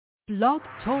Blog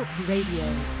Talk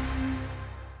Radio.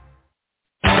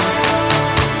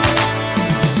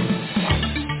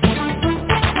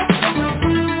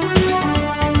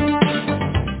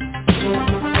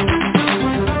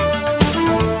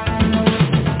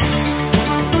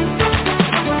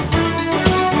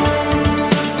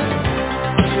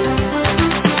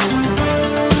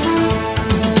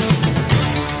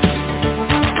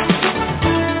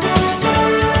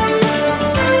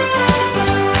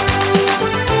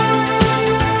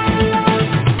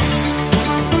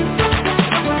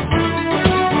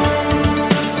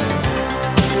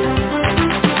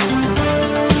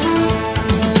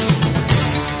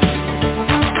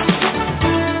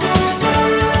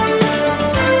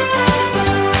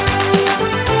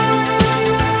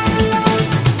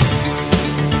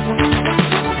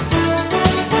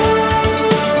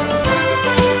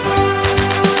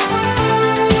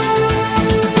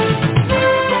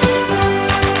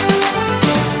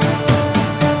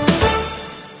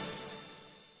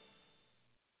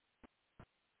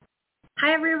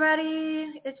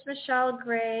 Michelle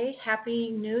Gray.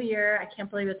 Happy New Year. I can't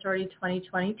believe it's already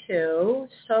 2022.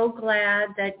 So glad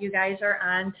that you guys are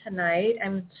on tonight.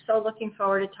 I'm so looking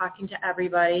forward to talking to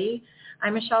everybody.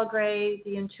 I'm Michelle Gray,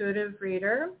 the Intuitive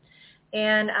Reader,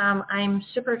 and I'm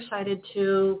super excited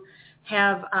to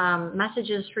have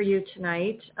messages for you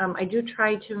tonight. I do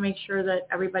try to make sure that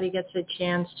everybody gets a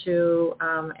chance to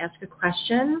ask a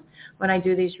question when I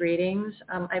do these readings.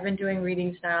 I've been doing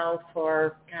readings now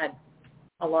for,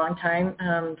 a long time,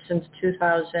 since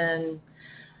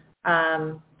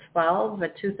 2012,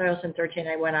 but 2013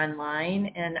 I went online,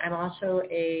 and I'm also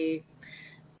a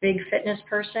big fitness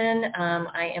person.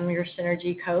 I am your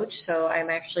synergy coach, so I'm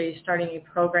actually starting a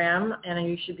program, and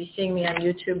you should be seeing me on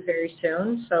YouTube very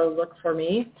soon, so look for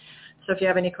me. So if you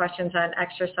have any questions on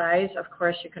exercise, of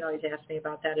course, you can always ask me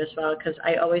about that as well, because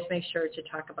I always make sure to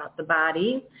talk about the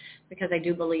body, because I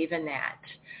do believe in that.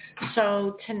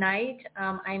 So tonight,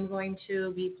 I'm going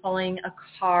to be pulling a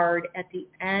card at the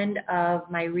end of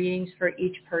my readings for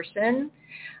each person.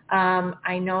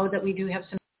 I know that we do have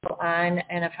some people on,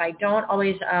 and if I don't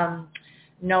always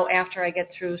know after I get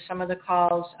through some of the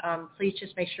calls, please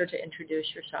just make sure to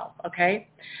introduce yourself, okay?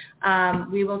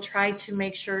 We will try to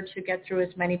make sure to get through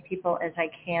as many people as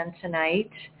I can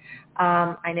tonight.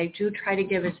 And I do try to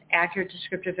give as accurate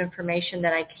descriptive information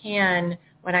that I can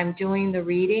when I'm doing the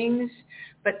readings,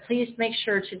 but please make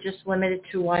sure to just limit it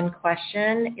to one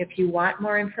question. If you want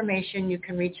more information, you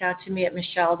can reach out to me at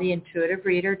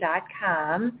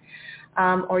michelleTheIntuitiveReader.com.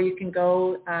 Or you can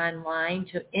go online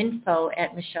to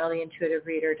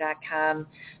info@michelleTheIntuitiveReader.com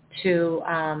to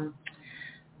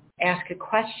ask a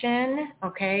question,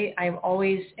 okay? I'm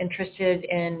always interested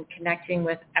in connecting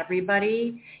with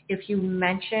everybody. If you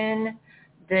mention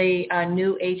the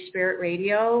New Age Spirit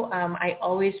Radio, I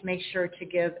always make sure to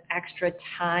give extra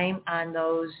time on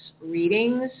those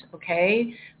readings,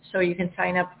 okay? So you can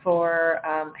sign up for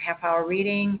a half-hour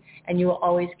reading, and you will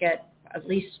always get at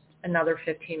least another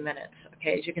 15 minutes.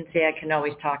 Okay, as you can see, I can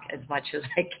always talk as much as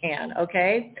I can,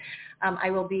 okay? I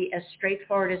will be as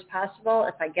straightforward as possible.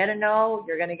 If I get a no,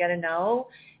 you're going to get a no.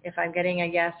 If I'm getting a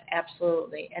yes,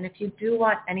 absolutely. And if you do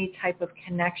want any type of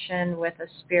connection with a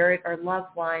spirit or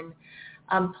loved one,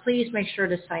 please make sure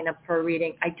to sign up for a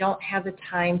reading. I don't have the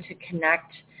time to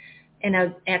connect in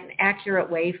an accurate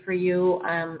way for you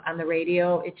on the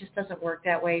radio. It just doesn't work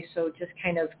that way, so just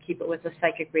kind of keep it with the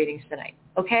psychic readings tonight,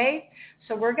 okay?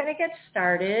 So we're going to get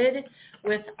started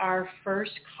with our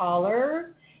first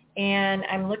caller, and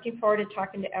I'm looking forward to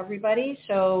talking to everybody,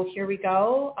 so here we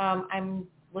go. I'm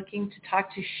looking to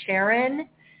talk to Sharon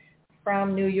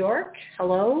from New York.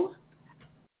 Hello?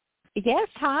 Yes,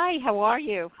 hi, how are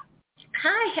you?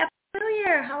 Hi, Happy New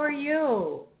Year. How are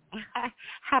you?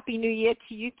 Happy New Year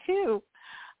to you too.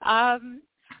 I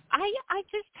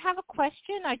just have a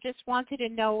question. I just wanted to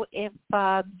know if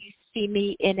you see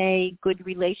me in a good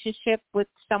relationship with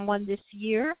someone this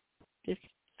year, just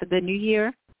for the new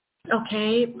year.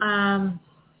 Okay,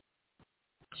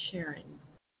 Sharon.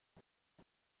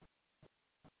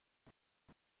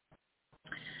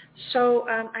 So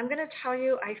I'm going to tell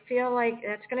you, I feel like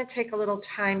it's going to take a little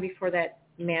time before that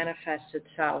manifests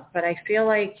itself, but I feel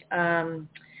like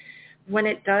when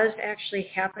it does actually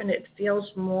happen, it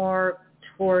feels more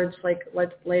towards like,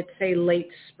 let's say late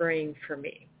spring for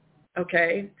me,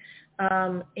 okay?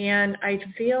 And I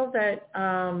feel that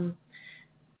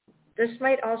this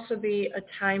might also be a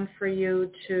time for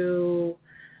you to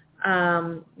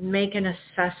make an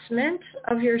assessment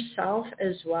of yourself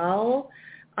as well.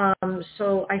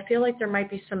 So I feel like there might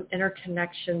be some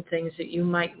interconnection things that you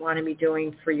might want to be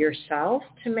doing for yourself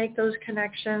to make those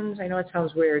connections. I know it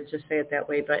sounds weird to say it that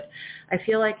way, but I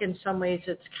feel like in some ways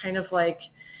it's kind of like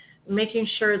making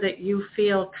sure that you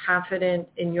feel confident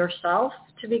in yourself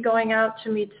to be going out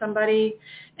to meet somebody.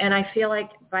 And I feel like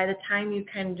by the time you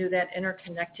can do that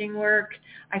interconnecting work,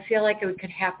 I feel like it could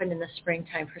happen in the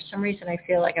springtime. For some reason, I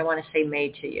feel like I want to say May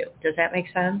to you. Does that make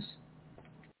sense?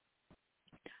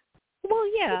 Well,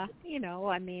 yeah,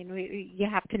 I mean, you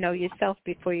have to know yourself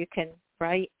before you can,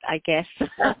 right? I guess.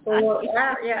 Absolutely.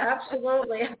 Yeah,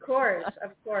 absolutely. Of course.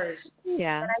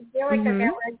 Yeah. And I feel like that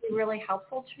might be really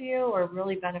helpful to you or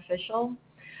really beneficial.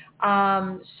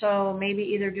 So maybe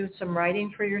either do some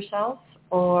writing for yourself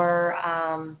or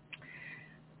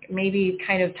maybe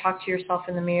kind of talk to yourself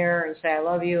in the mirror and say, I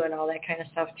love you and all that kind of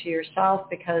stuff to yourself,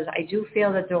 because I do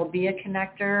feel that there will be a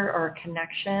connector or a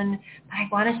connection. But I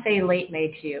want to say late May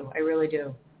to you. I really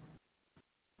do.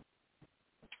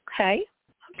 Okay.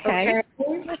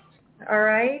 All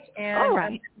right. And all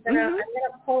right. I'm gonna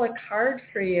pull a card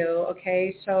for you.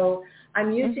 Okay. So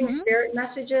I'm using spirit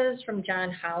messages from John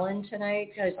Holland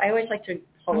tonight, because I always like to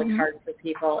pull a card for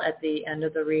people at the end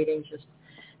of the reading, just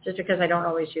because I don't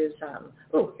always use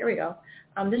oh, here we go.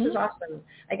 This is awesome.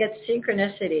 I get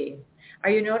synchronicity. Are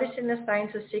you noticing the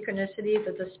signs of synchronicity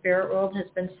that the spirit world has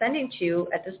been sending to you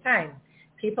at this time?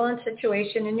 People and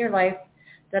situation in your life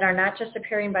that are not just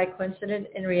appearing by coincidence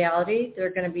in reality. They're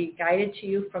going to be guided to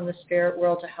you from the spirit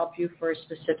world to help you for a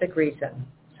specific reason.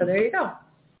 So there you go.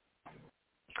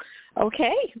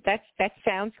 Okay, that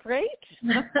sounds great.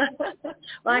 Well,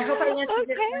 I hope I answered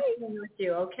your question with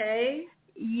you, okay?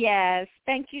 Yes,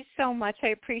 thank you so much. I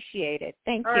appreciate it.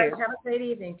 Thank you. All right, have a great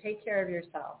evening. Take care of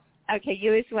yourself. Okay,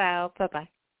 you as well. Bye-bye.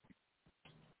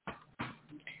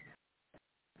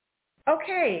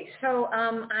 Okay, so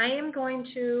I am going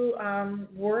to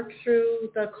work through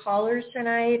the callers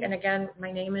tonight. And again,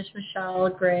 my name is Michelle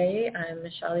Gray. I'm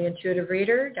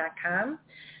MichelleTheIntuitiveReader.com.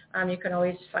 You can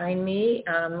always find me,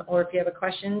 or if you have a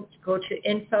question, go to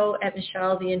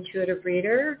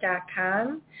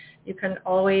info@MichelleTheIntuitiveReader.com. You can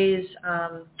always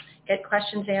get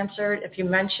questions answered. If you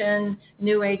mention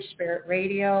New Age Spirit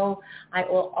Radio, I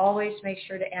will always make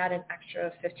sure to add an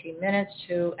extra 15 minutes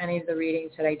to any of the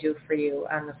readings that I do for you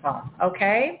on the phone.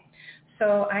 Okay?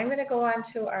 So I'm going to go on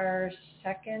to our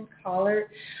second caller.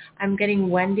 I'm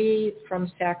getting Wendy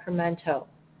from Sacramento.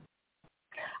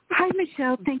 Hi,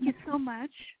 Michelle. Thank you so much.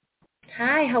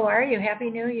 Hi, how are you? Happy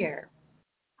New Year.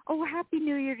 Oh, Happy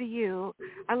New Year to you.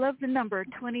 I love the number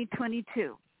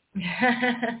 2022.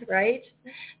 Right?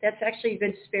 That's actually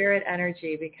good spirit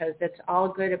energy, because it's all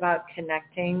good about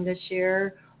connecting this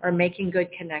year or making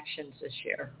good connections this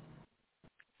year.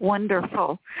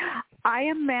 Wonderful. I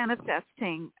am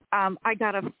manifesting. I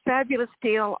got a fabulous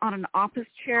deal on an office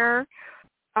chair,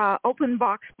 open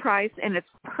box price, and it's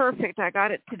perfect. I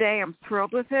got it today. I'm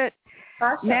thrilled with it.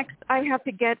 Awesome. Next, I have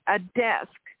to get a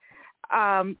desk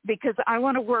because I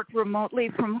want to work remotely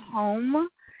from home.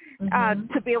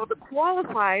 To be able to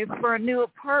qualify for a new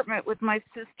apartment with my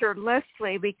sister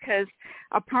Leslie, because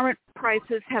apartment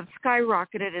prices have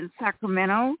skyrocketed in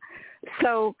Sacramento.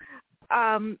 So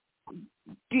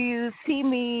do you see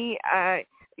me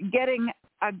getting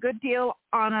a good deal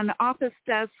on an office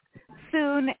desk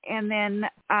soon, and then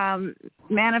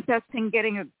manifesting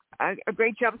getting a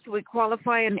great job so we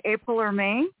qualify in April or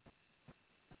May?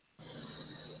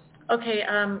 Okay,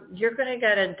 you're going to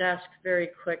get a desk very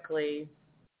quickly.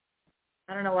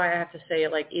 I don't know why I have to say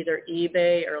it like either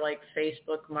eBay or like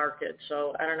Facebook Market.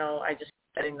 So I don't know. I just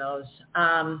getting those.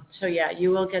 So yeah,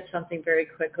 you will get something very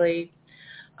quickly.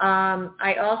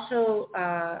 I also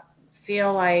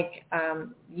feel like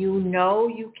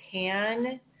you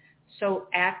can, so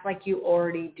act like you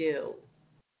already do.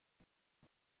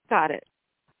 Got it.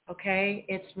 Okay,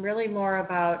 it's really more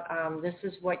about this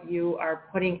is what you are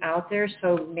putting out there,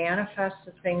 so manifest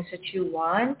the things that you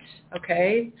want,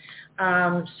 okay?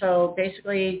 So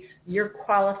basically, you're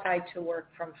qualified to work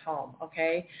from home,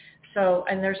 okay? So,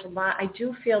 and there's a lot, I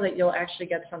do feel that you'll actually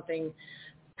get something,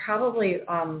 probably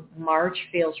March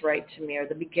feels right to me, or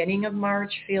the beginning of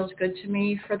March feels good to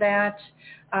me for that,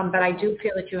 but I do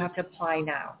feel that you have to apply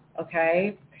now,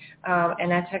 okay? And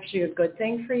that's actually a good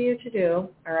thing for you to do,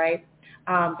 all right?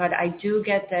 But I do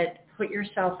get that, put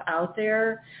yourself out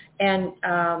there, and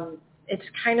it's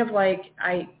kind of like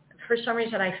for some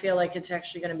reason I feel like it's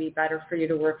actually going to be better for you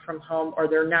to work from home, or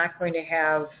they're not going to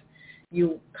have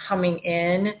you coming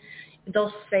in.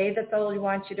 They'll say that they'll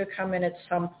want you to come in at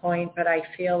some point, but I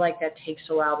feel like that takes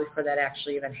a while before that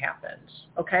actually even happens,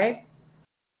 okay?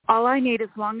 All I need is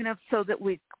long enough so that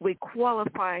we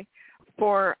qualify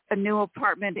for a new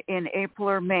apartment in April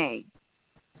or May?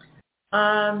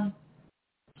 I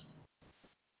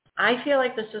feel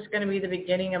like this is going to be the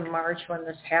beginning of March when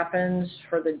this happens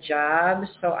for the job,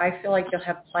 so I feel like you'll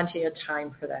have plenty of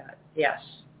time for that. Yes.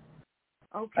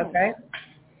 Okay?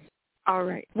 All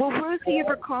right. Will Rosie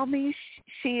ever call me?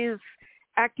 She is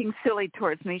acting silly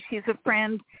towards me. She's a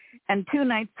friend, and 2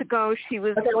 nights ago she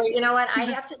was... Okay, well, you know what? I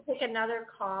have to take another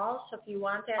call, so if you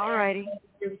want that, Alrighty.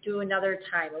 do another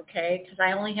time, okay? Because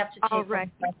I only have to take Alright.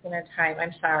 1 question at a time.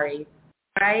 I'm sorry.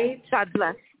 Right? God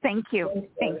bless. Thank you.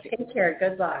 Thank you. Take care.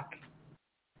 Good luck.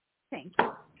 Thank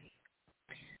you.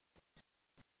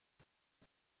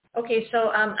 Okay,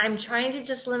 so I'm trying to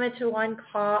just limit to one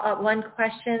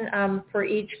question for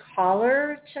each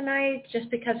caller tonight, just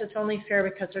because it's only fair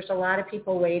because there's a lot of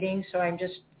people waiting. So I'm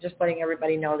just letting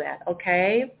everybody know that.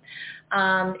 Okay.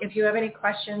 If you have any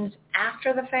questions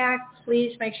after the fact,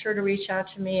 please make sure to reach out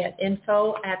to me at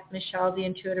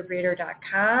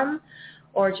info@michelletheintuitivereader.com,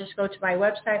 or just go to my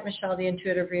website,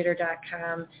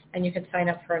 michelletheintuitivereader.com, and you can sign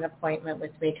up for an appointment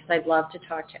with me because I'd love to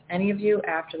talk to any of you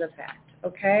after the fact.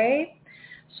 Okay.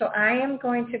 So I am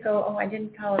going to go, I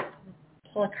didn't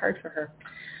pull a card for her.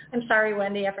 I'm sorry,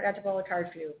 Wendy, I forgot to pull a card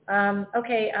for you. I'm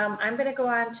going to go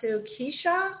on to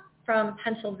Keisha from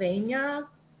Pennsylvania.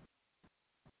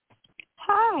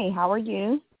 Hi, how are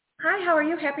you? Hi, how are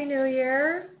you? Happy New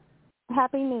Year.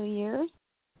 Happy New Year.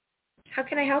 How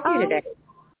can I help you today?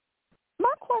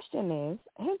 My question is,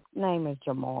 his name is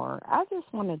Jamar. I just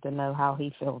wanted to know how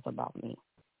he feels about me.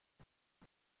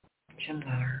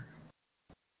 Jamar.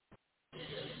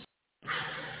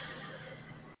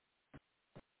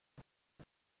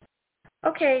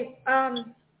 Okay,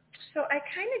 so I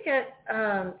kind of get,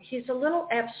 he's a little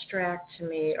abstract to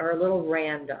me or a little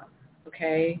random,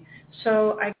 okay?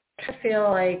 So I kind of feel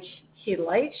like he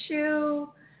likes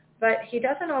you, but he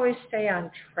doesn't always stay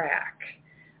on track.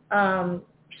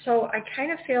 So I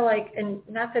kind of feel like, and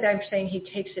not that I'm saying he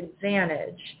takes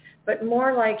advantage, but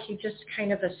more like he just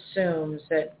kind of assumes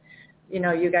that,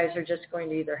 you guys are just going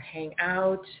to either hang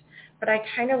out, but I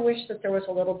kind of wish that there was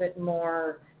a little bit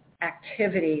more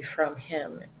activity from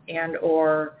him and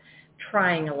or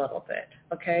trying a little bit,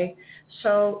 okay?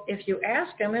 So if you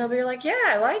ask him, he'll be like, yeah,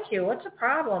 I like you. What's the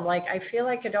problem? Like, I feel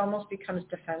like it almost becomes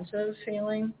defensive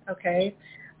feeling, okay?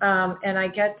 And I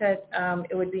get that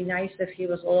it would be nice if he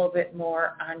was a little bit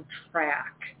more on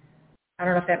track. I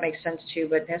don't know if that makes sense to you,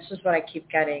 but this is what I keep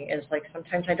getting is like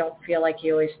sometimes I don't feel like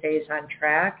he always stays on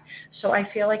track. So I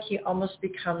feel like he almost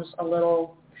becomes a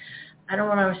little, I don't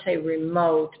want to say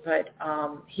remote, but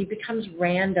he becomes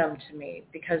random to me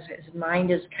because his mind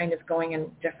is kind of going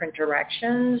in different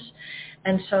directions.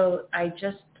 And so I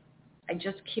just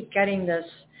keep getting this,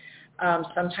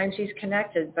 sometimes he's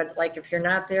connected, but like if you're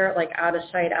not there, like out of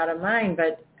sight, out of mind,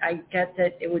 but I get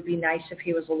that it would be nice if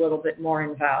he was a little bit more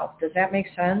involved. Does that make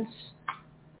sense?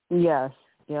 Yes.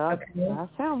 Yeah, okay.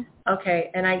 That's him.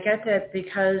 Okay, and I get that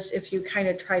because if you kind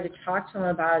of try to talk to him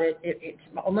about it, it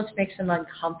almost makes him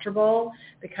uncomfortable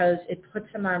because it puts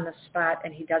him on the spot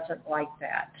and he doesn't like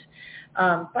that.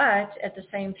 But at the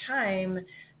same time,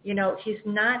 he's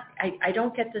not, I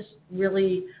don't get this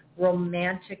really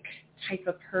romantic type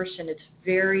of person. It's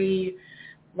very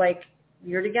like,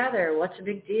 you're together. What's a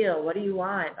big deal? What do you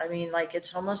want? I mean, like,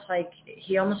 it's almost like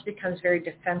he almost becomes very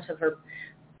defensive or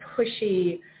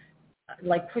pushy,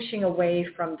 like pushing away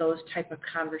from those type of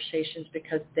conversations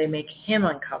because they make him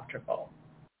uncomfortable.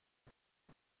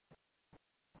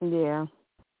 Yeah.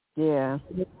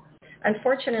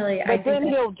 Unfortunately, but then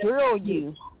he'll drill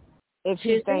you if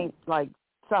he thinks like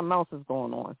something else is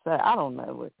going on. So I don't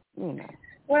know what.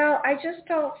 Well, I just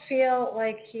don't feel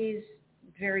like he's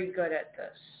very good at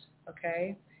this.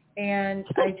 Okay, and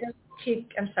I just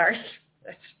I'm sorry.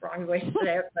 That's the wrong way to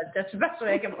say it, but that's the best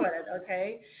way I can put it,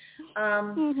 okay?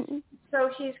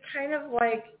 So he's kind of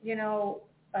like,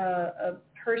 a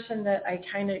person that I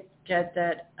kind of get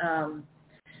that,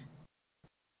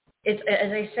 it's,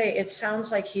 as I say, it sounds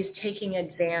like he's taking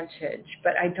advantage,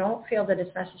 but I don't feel that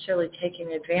it's necessarily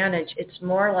taking advantage. It's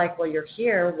more like, well, you're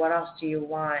here, what else do you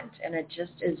want? And it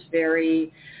just is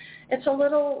it's a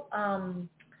little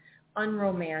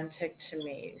unromantic to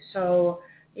me. So,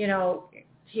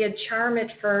 he had charm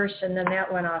at first, and then that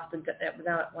went out the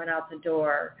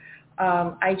door.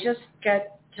 I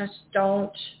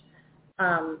don't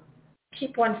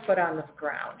keep one foot on the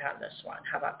ground on this one.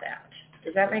 How about that?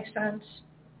 Does that make sense?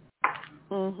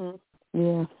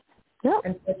 Yeah. Yep.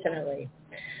 Unfortunately.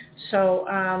 So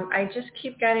I just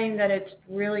keep getting that it's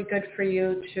really good for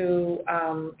you to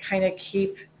kind of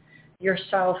keep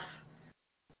yourself,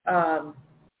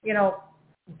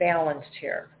 balanced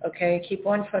here, okay? Keep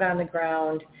one foot on the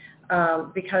ground,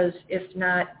 because if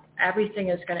not, everything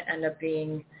is going to end up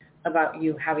being about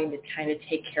you having to kind of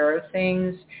take care of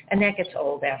things, and that gets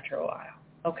old after a while,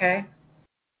 okay?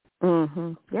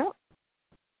 Mhm. Yep.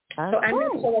 So I'm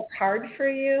going to pull a card for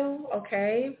you,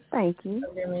 okay? Thank you.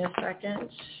 So give me a second.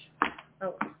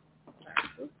 Oh,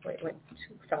 sorry. Wait,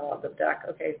 2 fell out of the deck.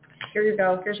 Okay, here you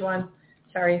go. Here's one.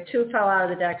 Sorry, 2 fell out of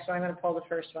the deck, so I'm going to pull the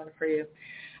first one for you.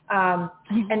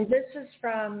 And this is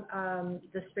from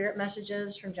the Spirit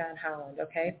Messages from John Holland,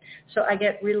 okay? So I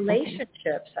get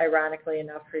relationships, ironically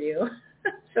enough, for you.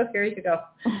 So here you go.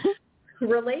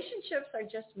 Relationships are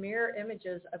just mirror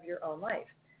images of your own life.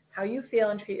 How you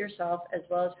feel and treat yourself, as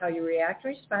well as how you react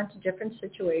and respond to different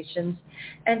situations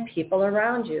and people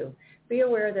around you. Be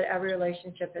aware that every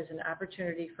relationship is an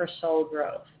opportunity for soul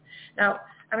growth. Now,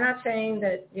 I'm not saying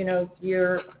that,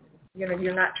 you're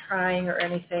not trying or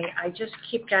anything. I just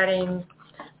keep getting,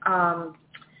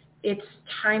 it's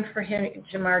time for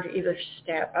Jamar, to either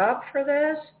step up for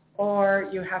this, or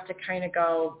you have to kind of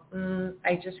go,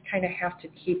 I just kind of have to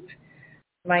keep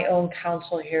my own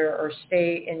counsel here, or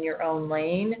stay in your own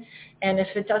lane. And if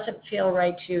it doesn't feel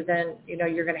right to you, then,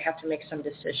 you're going to have to make some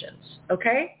decisions.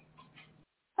 Okay?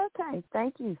 Okay.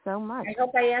 Thank you so much. I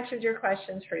hope I answered your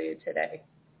questions for you today.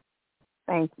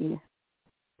 Thank you.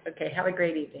 Okay. Have a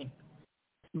great evening.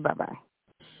 Bye-bye.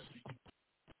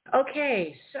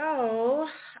 Okay. So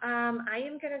I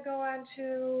am going to go on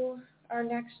to our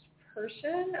next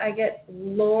person. I get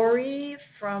Lori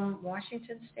from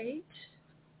Washington State.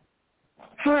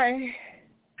 Hi.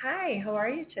 Hi. How are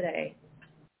you today?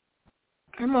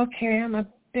 I'm okay. I'm a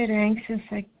bit anxious.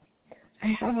 I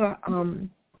have a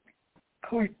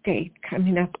court date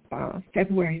coming up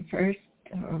February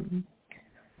 1st.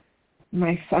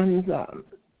 My son's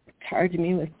charged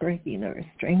me with breaking a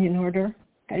restraining order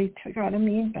that he took out of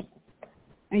me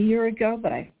a year ago,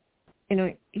 but I,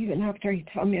 even after he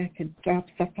told me I could drop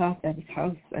stuff off at his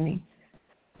house, and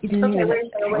he didn't even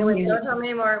wait. tell me. Don't tell me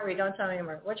anymore. Don't tell me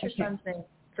anymore. What's your son's name?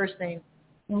 First name?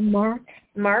 Well, Mark.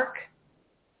 Mark?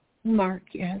 Mark,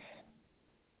 yes.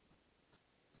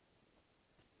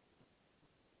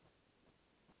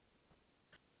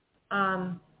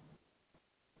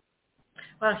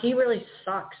 Well, he really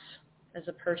sucks as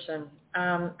a person.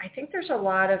 I think there's a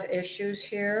lot of issues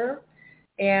here,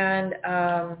 and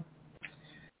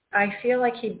I feel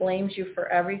like he blames you for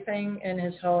everything in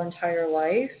his whole entire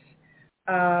life.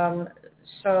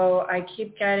 So I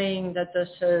keep getting that this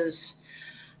is,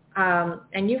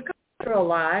 and you've gone through a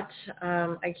lot.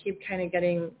 I keep kind of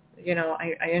getting,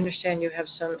 I understand you have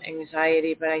some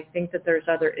anxiety, but I think that there's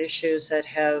other issues that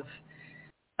have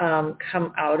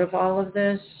come out of all of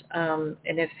this, and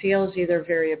it feels either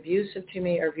very abusive to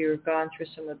me, or if you've gone through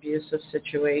some abusive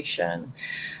situation.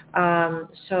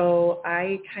 So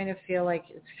I kind of feel like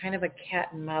it's kind of a cat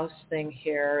and mouse thing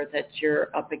here that you're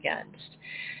up against.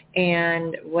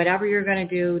 And whatever you're going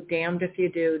to do, damned if you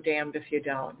do, damned if you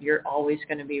don't. You're always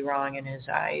going to be wrong in his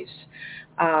eyes.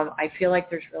 I feel like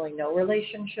there's really no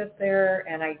relationship there,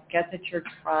 and I get that you're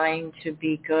trying to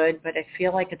be good, but I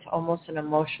feel like it's almost an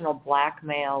emotional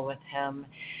blackmail with him.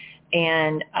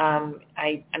 And I'm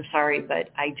sorry, but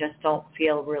I just don't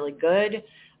feel really good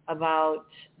about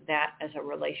that as a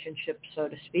relationship, so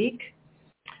to speak.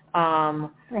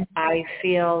 I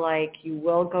feel like you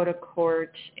will go to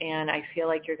court, and I feel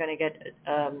like you're going to get,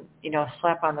 a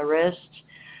slap on the wrist.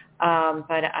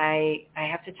 But I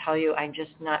have to tell you, I'm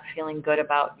just not feeling good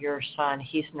about your son.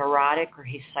 He's neurotic, or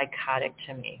he's psychotic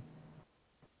to me.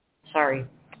 Sorry.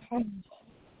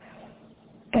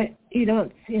 But you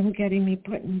don't see him getting me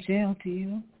put in jail, do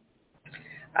you?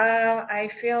 I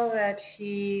feel that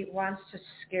he wants to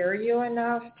scare you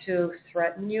enough to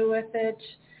threaten you with it.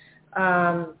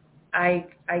 I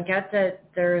get that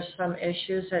there's some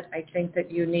issues that I think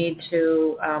that you need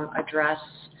to address.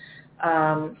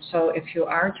 So if you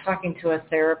are talking to a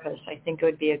therapist, I think it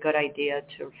would be a good idea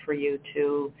for you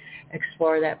to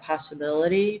explore that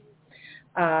possibility,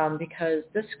 because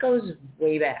this goes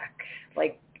way back,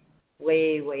 like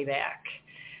way, way back.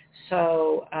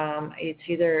 So it's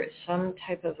either some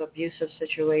type of abusive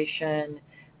situation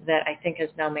that I think has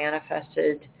now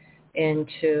manifested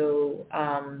into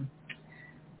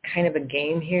kind of a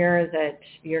game here that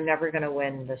you're never going to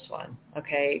win this one,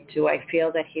 okay? Do I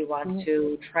feel that he wants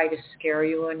to try to scare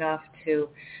you enough to,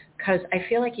 because I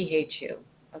feel like he hates you,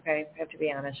 okay? I have to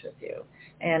be honest with you.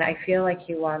 And I feel like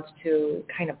he wants to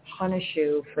kind of punish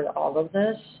you for all of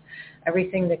this,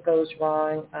 everything that goes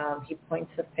wrong. He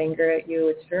points the finger at you.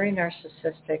 It's very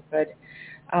narcissistic, but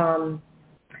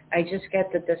I just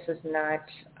get that this is not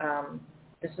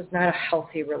This is not a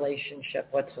healthy relationship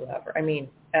whatsoever. I mean,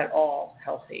 at all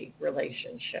healthy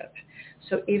relationship.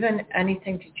 So even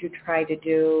anything that you try to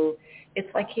do,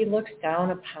 it's like he looks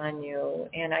down upon you.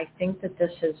 And I think that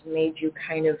this has made you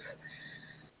kind of,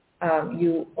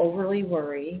 you overly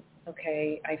worry.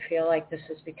 Okay, I feel like this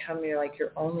has become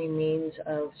your only means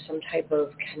of some type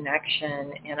of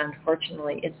connection. And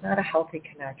unfortunately, it's not a healthy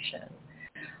connection.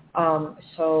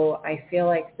 So I feel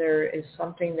like there is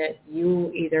something that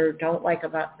you either don't like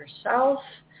about yourself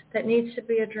that needs to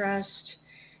be addressed,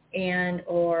 and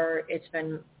or it's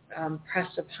been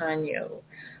pressed upon you.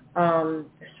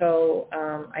 So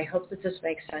I hope that this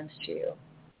makes sense to you.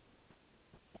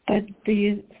 But do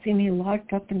you see me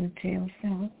locked up in the jail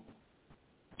cell?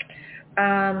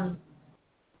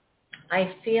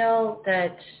 I feel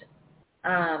that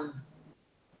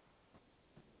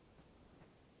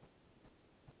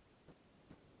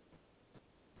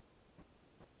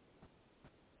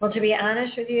well, to be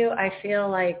honest with you, I feel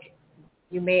like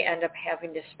you may end up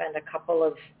having to spend a couple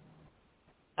of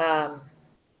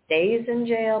days in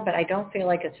jail, but I don't feel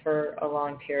like it's for a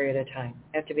long period of time.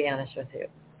 I have to be honest with you,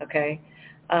 okay?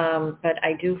 But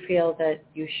I do feel that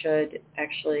you should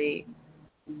actually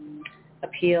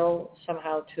appeal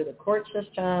somehow to the court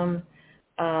system,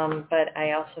 but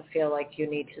I also feel like you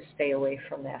need to stay away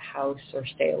from that house or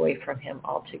stay away from him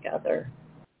altogether.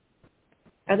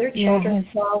 Are there children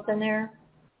involved in there?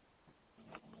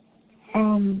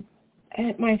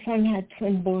 My son had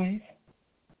twin boys.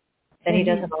 And he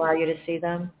doesn't allow you to see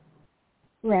them?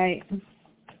 Right.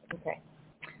 Okay.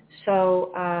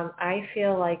 So I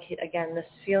feel like, again, this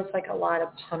feels like a lot of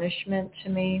punishment to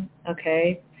me,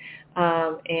 okay?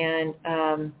 And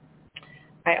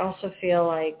I also feel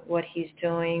like what he's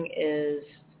doing is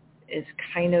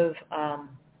kind of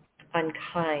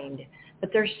unkind.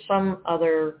 But there's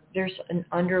an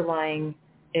underlying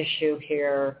issue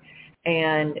here,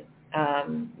 and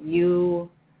do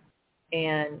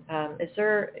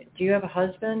you have a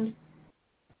husband?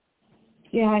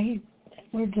 Yeah,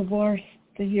 we're divorced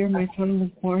the year my son was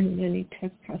born, and then he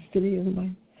took custody of my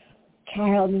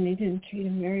child, and he didn't treat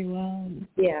him very well.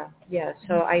 Yeah.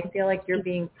 So I feel like you're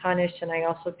being punished, and I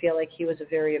also feel like he was a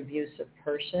very abusive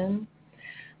person,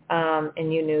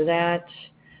 and you knew that.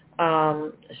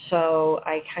 So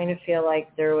I kind of feel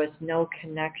like there was no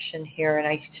connection here, and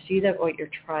I see that what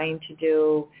you're trying to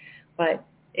do, but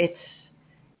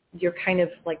you're kind of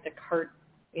like the cart,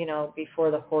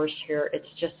 before the horse here. It's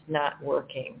just not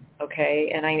working,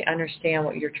 okay? And I understand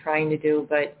what you're trying to do,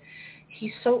 but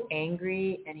he's so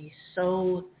angry and he's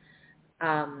so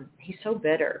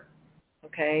bitter,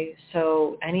 okay?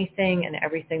 So anything and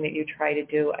everything that you try to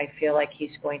do, I feel like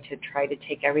he's going to try to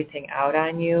take everything out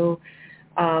on you.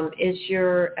 Is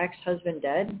your ex-husband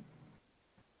dead?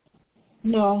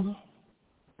 No.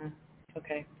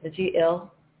 Okay. Is he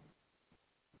ill?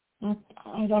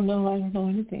 I don't know. I don't know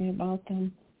anything about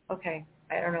them. Okay.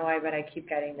 I don't know why, but I keep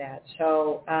getting that.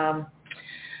 So I'm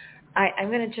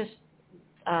going to just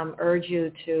urge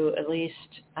you to at least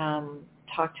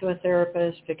talk to a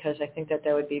therapist, because I think that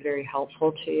would be very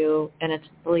helpful to you. And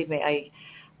believe me,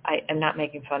 I am not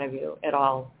making fun of you at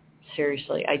all.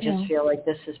 Seriously. I just feel like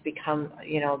this has becoming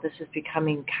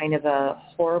kind of a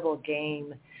horrible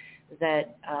game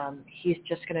that he's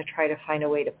just going to try to find a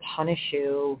way to punish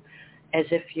you as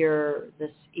if you're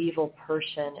this evil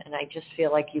person. And I just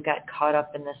feel like you got caught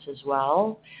up in this as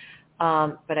well.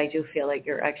 But I do feel like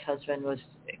your ex-husband was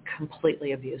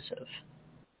completely abusive.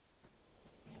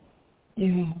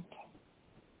 Yeah.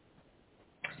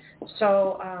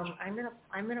 So I'm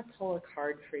gonna pull a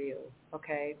card for you,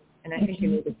 okay? And I think you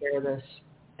need to hear this,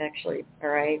 actually. All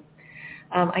right.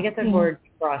 I get the word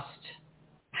trust,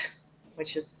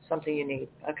 which is something you need.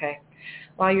 Okay.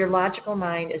 While your logical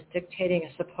mind is dictating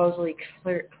a supposedly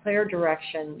clear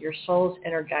direction, your soul's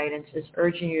inner guidance is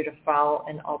urging you to follow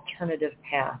an alternative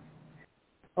path.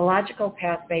 The logical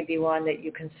path may be one that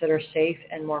you consider safe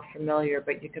and more familiar,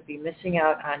 but you could be missing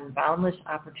out on boundless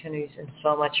opportunities and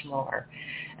so much more.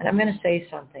 And I'm going to say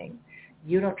something.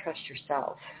 You don't trust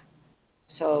yourself.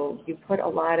 So you put a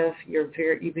lot of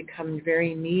you become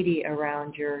very needy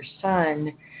around your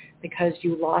son because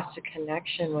you lost a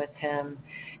connection with him.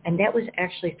 And that was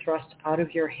actually thrust out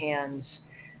of your hands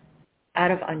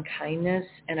out of unkindness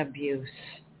and abuse.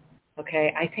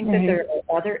 Okay, I think that there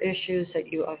are other issues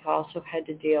that you have also had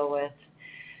to deal with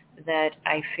that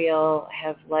I feel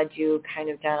have led you kind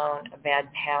of down a bad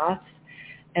path.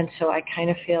 And so I kind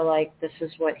of feel like this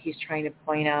is what he's trying to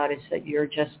point out, is that you're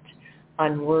just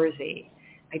unworthy.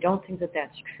 I don't think that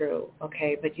that's true,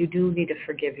 okay? But you do need to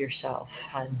forgive yourself,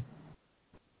 hon.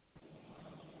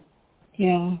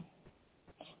 Yeah.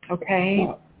 Okay?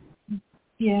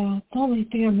 Yeah, the only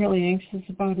thing I'm really anxious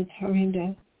about is having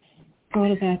to go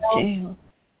to that jail.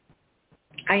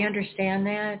 I understand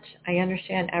that. I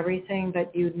understand everything,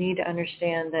 but you need to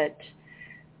understand that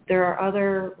there are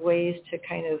other ways to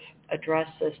kind of address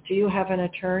this. Do you have an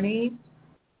attorney?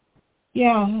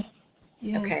 Yeah.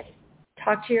 Yes. Okay.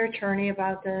 Talk to your attorney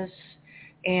about this.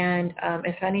 And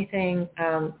if anything,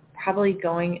 probably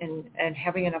going and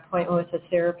having an appointment with a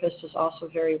therapist is also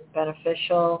very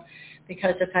beneficial,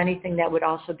 because if anything, that would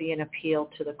also be an appeal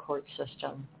to the court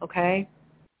system. Okay?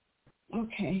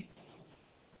 Okay.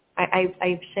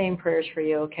 I'm saying prayers for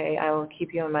you, okay? I will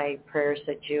keep you in my prayers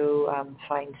that you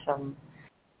find some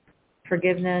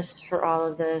forgiveness for all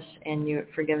of this and your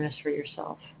forgiveness for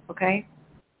yourself, okay?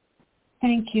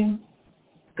 Thank you.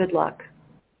 Good luck.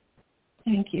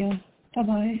 Thank you.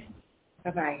 Bye-bye.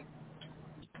 Bye-bye.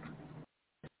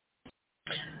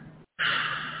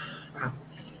 Wow.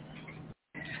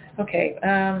 Okay.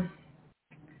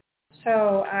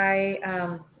 So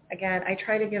again, I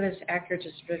try to give as accurate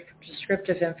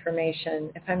descriptive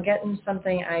information. If I'm getting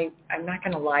something, I'm not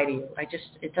going to lie to you.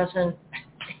 It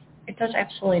does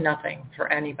absolutely nothing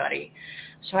for anybody.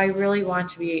 So I really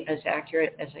want to be as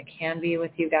accurate as I can be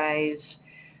with you guys,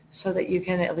 so that you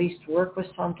can at least work with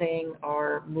something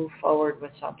or move forward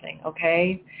with something,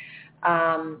 okay?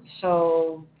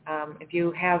 If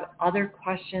you have other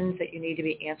questions that you need to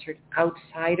be answered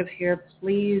outside of here,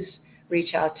 please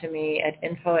reach out to me at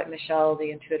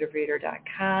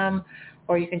info@michelletheintuitivereader.com,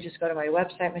 or you can just go to my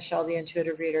website,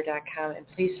 michelletheintuitivereader.com, and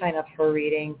please sign up for a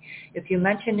reading. If you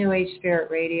mention New Age Spirit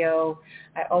Radio,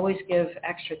 I always give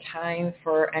extra time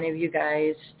for any of you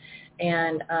guys,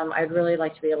 and I'd really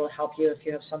like to be able to help you if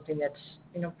you have something that's,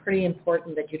 pretty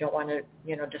important that you don't want to,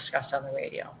 discuss on the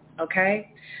radio.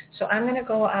 Okay? So I'm going to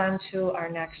go on to our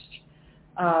next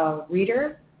caller.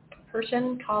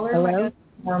 Hello?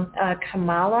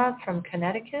 Kamala from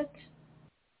Connecticut.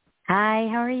 Hi,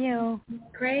 how are you?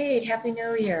 Great. Happy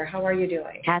New Year. How are you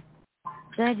doing?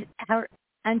 Good.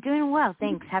 I'm doing well,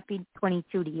 thanks. Happy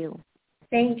 22 to you.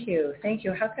 Thank you. Thank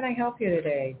you. How can I help you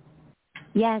today?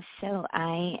 Yes, so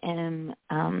I am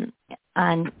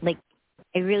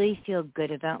I really feel good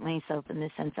about myself in the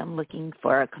sense I'm looking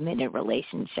for a committed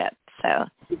relationship. So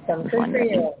good for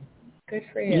you. Good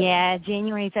for you. Yeah,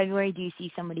 January, February, do you see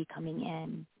somebody coming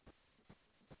in?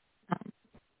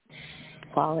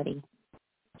 Quality.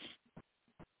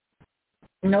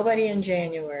 Nobody in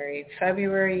January.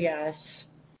 February, yes.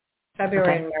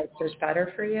 February and March is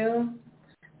better for you.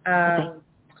 Okay.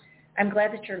 I'm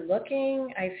glad that you're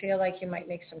looking. I feel like you might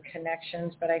make some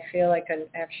connections, but I feel like an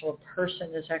actual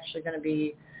person is actually going to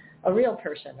be a real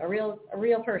person, a real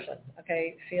person,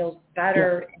 okay? Feels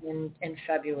better in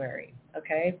February,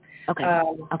 okay? Okay.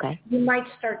 Okay. You might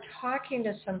start talking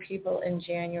to some people in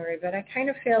January, but I kind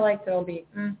of feel like there'll be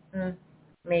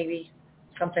maybe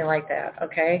something like that,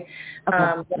 okay?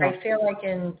 But I feel like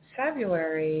in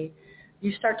February,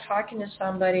 you start talking to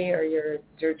somebody, or you're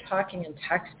talking and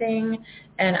texting,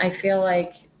 and I feel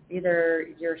like either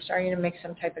you're starting to make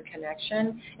some type of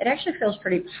connection. It actually feels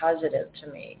pretty positive to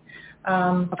me.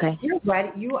 Okay. You're ready.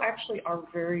 You actually are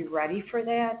very ready for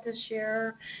that this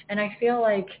year, and I feel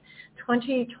like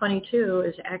 2022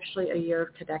 is actually a year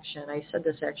of connection. I said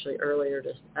this actually earlier.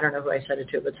 I don't know who I said it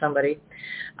to, but somebody.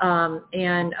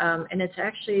 And it's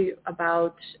actually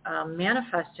about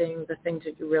manifesting the things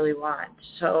that you really want.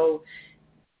 So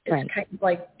it's kind of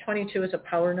like 22 is a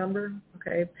power number,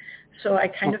 okay? So I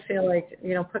kind of feel like,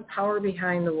 put power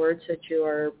behind the words that you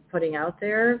are putting out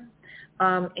there,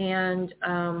 and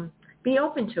be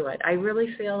open to it. I really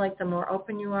feel like the more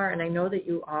open you are, and I know that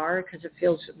you are because it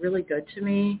feels really good to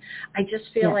me, I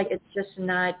just feel like it's just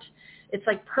not, it's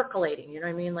like percolating, you know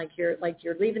what I mean? Like you're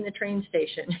leaving the train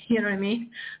station, you know what I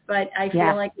mean? But I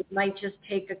feel like it might just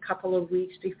take a couple of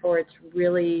weeks before it's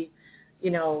really,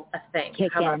 a thing.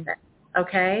 How about that?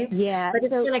 Okay? Yeah. But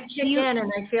it's going to kick in,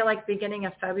 and I feel like beginning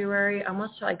of February,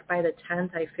 almost like by the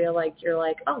 10th, I feel like you're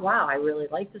like, oh, wow, I really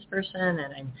like this person,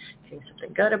 and I'm seeing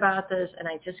something good about this, and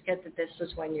I just get that this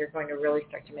is when you're going to really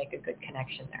start to make a good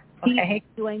connection there. Okay?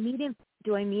 Do I meet him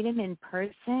in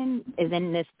person? Is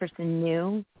then this person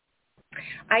new?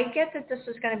 I get that this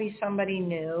is going to be somebody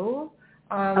new.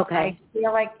 Okay. I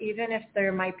feel like even if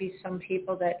there might be some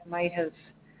people that might have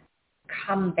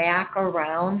come back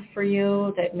around for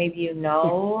you that maybe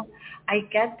I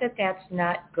get that that's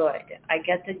not good. I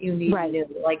get that you need new.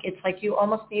 Like, it's like you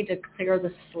almost need to clear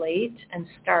the slate and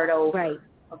start over. Right.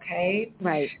 Okay?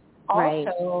 Right.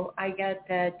 Also, I get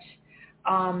that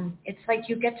it's like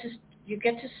you get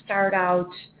to start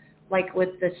out like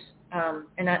with this,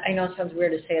 and I know it sounds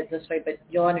weird to say it this way, but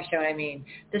you'll understand what I mean.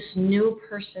 This new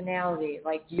personality,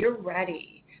 like you're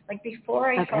ready. Like before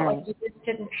I felt like you just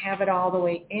didn't have it all the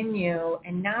way in you,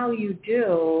 and now you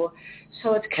do.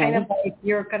 So it's kind of like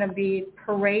you're going to be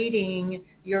parading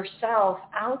yourself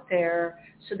out there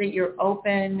so that you're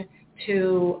open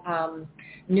to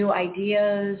new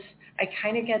ideas. I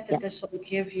kind of get that this will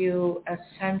give you a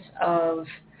sense of,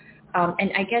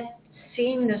 and I get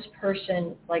seeing this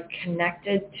person, like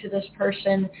connected to this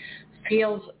person,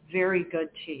 feels very good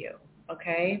to you.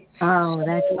 Okay? Oh,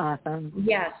 that's awesome.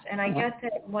 Yes, and I get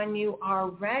that when you are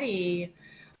ready,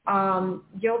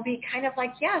 you'll be kind of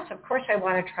like, yes, of course I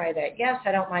want to try that. Yes,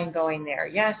 I don't mind going there.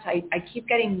 Yes, I keep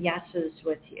getting yeses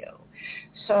with you.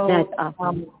 So, that's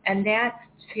awesome. And that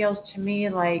feels to me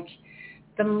like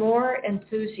the more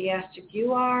enthusiastic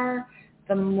you are,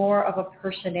 the more of a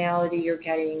personality you're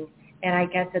getting. And I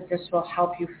get that this will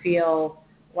help you feel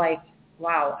like,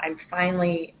 wow, I'm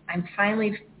finally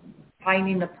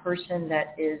finding the person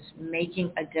that is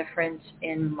making a difference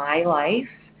in my life.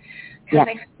 Because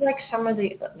I feel like some of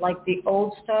the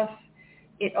old stuff,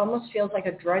 it almost feels like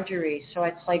a drudgery. So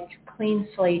it's like clean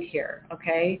slate here,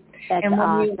 okay? That's and when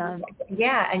awesome.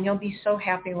 And you'll be so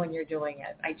happy when you're doing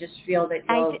it. I just feel that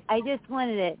you'll... I just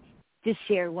wanted to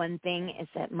share one thing is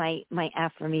that my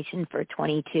affirmation for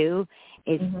 22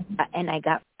 is, and I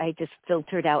just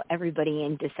filtered out everybody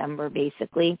in December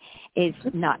basically, is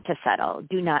not to settle.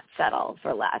 Do not settle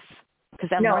for less. Because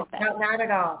I'm no, worth it. No, not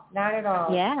at all. Not at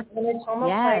all. Yeah. And it's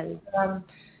almost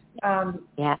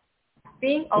like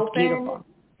being open.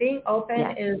 Being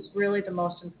open is really the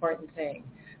most important thing.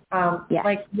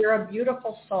 Like you're a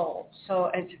beautiful soul, so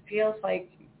it feels like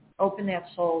open that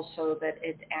soul so that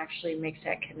it actually makes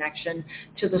that connection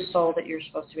to the soul that you're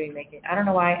supposed to be making. I don't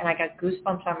know why, and I got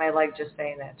goosebumps on my leg just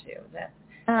saying that to you.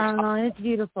 Oh, it's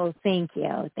beautiful. Thank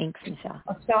you. Thanks, Michelle.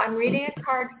 So I'm reading a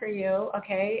card for you,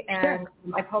 okay? And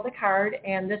I pulled a card,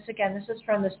 and this is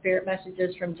from the Spirit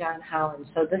Messages from John Holland.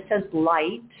 So this says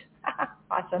light.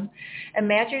 Awesome.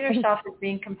 Imagine yourself as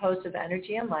being composed of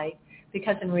energy and light,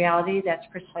 because in reality, that's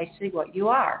precisely what you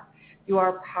are. You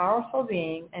are a powerful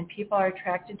being, and people are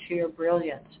attracted to your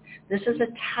brilliance. This is a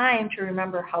time to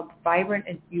remember how vibrant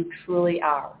you truly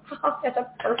are. That's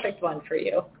a perfect one for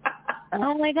you.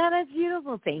 Oh, my God, that's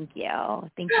beautiful. Thank you.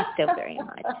 Thank you so very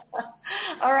much.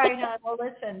 All right, hon. Well,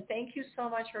 listen, thank you so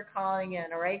much for calling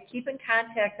in, all right? Keep in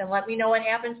contact and let me know what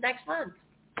happens next month.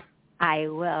 I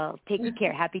will. Take good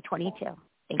care. Happy 22.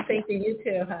 Thank you. You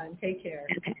too, hon. Take care.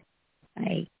 Okay.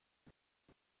 Bye.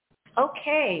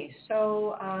 Okay,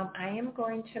 so I am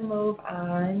going to move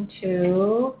on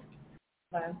to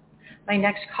my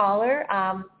next caller.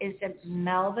 Is it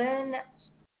Melvin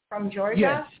from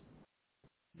Georgia?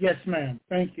 Yes, ma'am.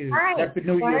 Thank you. All right. Happy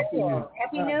New Year to you.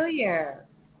 Happy New Year.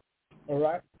 All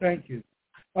right. Thank you.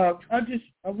 I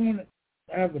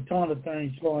have a ton of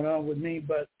things going on with me,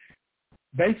 but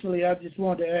basically I just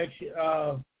wanted to ask you,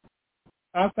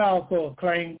 I filed for a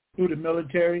claim through the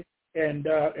military and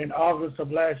in August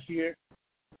of last year.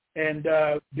 And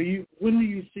when do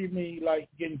you see me like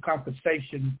getting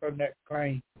compensation from that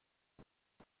claim?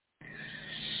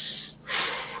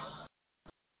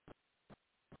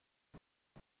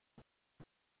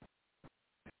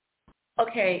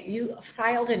 Okay, you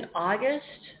filed in August?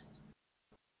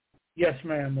 Yes,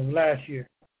 ma'am, of last year.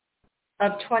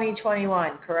 Of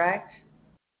 2021, correct?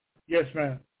 Yes,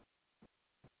 ma'am.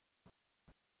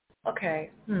 Okay.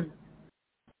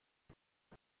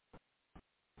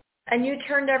 And you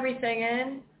turned everything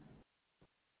in?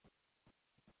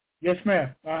 Yes,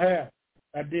 ma'am, I have.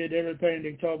 I did everything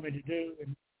they told me to do,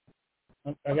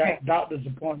 and I got doctor's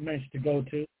appointments to go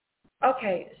to.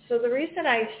 Okay, so the reason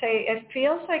I say it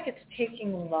feels like it's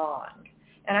taking long,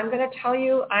 and I'm going to tell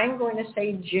you, I'm going to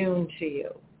say June to you.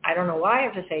 I don't know why I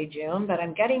have to say June, but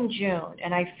I'm getting June,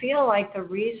 and I feel like the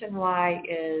reason why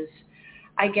is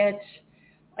I get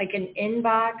like an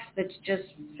inbox that's just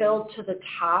filled to the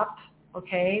top,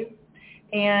 okay,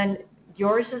 and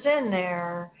yours is in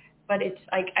there, but it's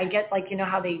like I get like, you know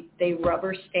how they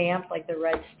rubber stamp, like the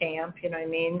red stamp, you know what I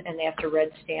mean, and they have to red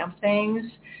stamp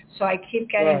things. So I keep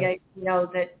getting it, you know,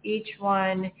 that each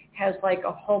one has like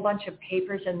a whole bunch of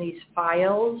papers in these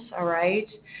files, all right,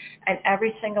 and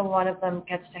every single one of them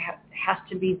has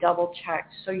to be double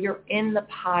checked. So you're in the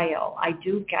pile. I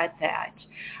do get that.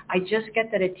 I just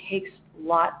get that it takes a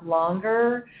lot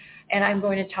longer, and I'm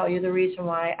going to tell you the reason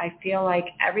why. I feel like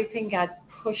everything got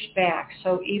pushed back.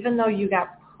 So even though you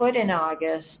got put in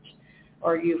August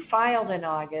or you filed in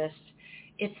August,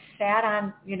 it sat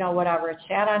on, you know, whatever, it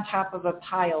sat on top of a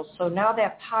pile. So now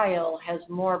that pile has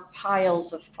more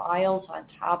piles of files on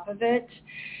top of it.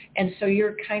 And so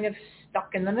you're kind of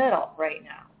stuck in the middle right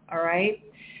now, all right?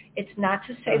 It's not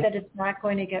to say that it's not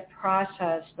going to get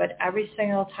processed, but every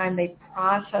single time they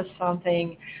process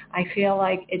something, I feel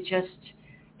like it's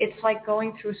like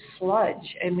going through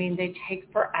sludge. I mean, they take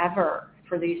forever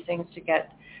for these things to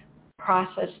get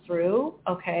processed through,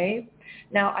 okay?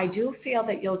 Now, I do feel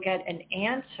that you'll get an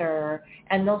answer,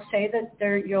 and they'll say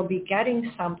that you'll be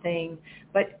getting something,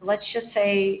 but let's just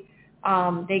say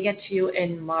they get to you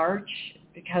in March,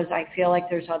 because I feel like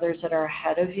there's others that are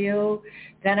ahead of you.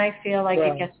 Then I feel like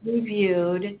it gets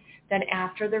reviewed. Then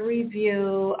after the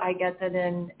review, I get that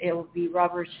then it will be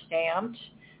rubber stamped,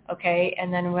 okay?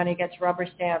 And then when it gets rubber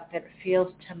stamped, it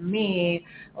feels to me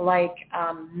like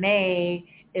May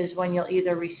is when you'll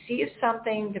either receive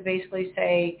something to basically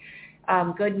say,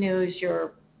 good news,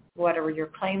 your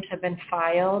claims have been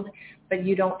filed, but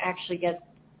you don't actually get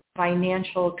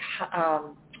financial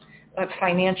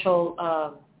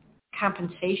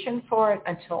compensation for it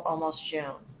until almost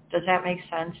June. Does that make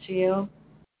sense to you?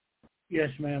 Yes,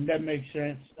 ma'am, that makes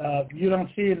sense. You don't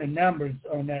see any numbers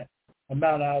on that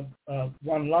amount of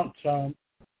one lump sum.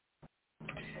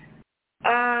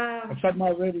 I'm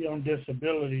already on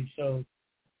disability, so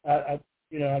I'm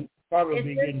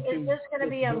probably getting too. Is this going to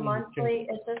be a monthly?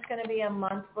 Is this going to be a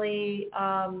monthly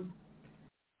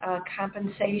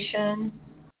compensation?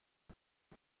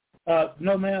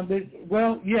 No, ma'am.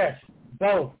 Well, yes,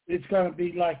 both. It's going to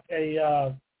be like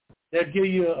they'll give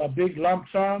you a big lump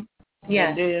sum.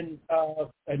 Yes. And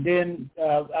then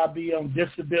I'll be on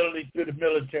disability through the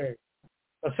military.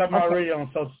 But I'm already on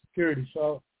Social Security,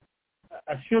 so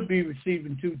I should be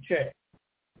receiving 2 checks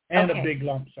and a big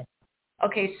lump sum.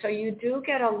 Okay, so you do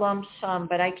get a lump sum,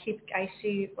 but I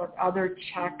see other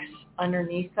checks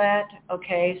underneath that.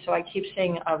 Okay, so I keep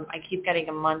saying I keep getting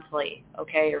a monthly,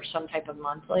 okay, or some type of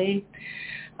monthly.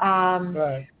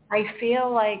 Right. I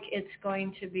feel like it's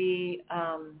going to be,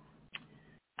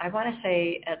 I want to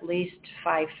say at least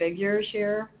 5 figures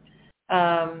here.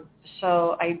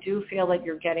 So I do feel that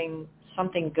you're getting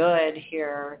something good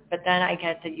here, but then I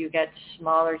get that you get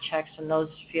smaller checks, and those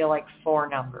feel like 4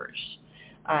 numbers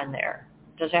on there.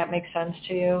 Does that make sense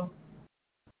to you?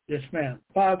 Yes, ma'am.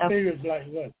 5 figures like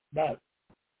what?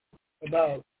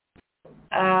 About?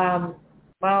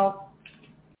 Well,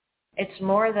 it's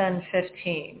more than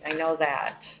 15. I know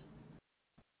that.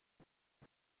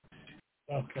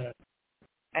 Okay.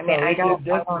 I mean, I don't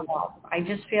know. I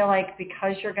just feel like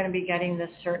because you're going to be getting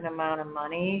this certain amount of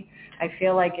money, I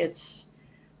feel like it's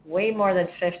way more than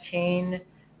 15,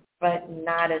 but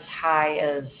not as high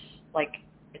as, like,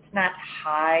 it's not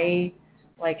high,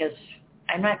 like as,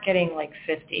 I'm not getting like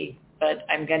 50, but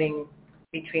I'm getting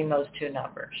between those 2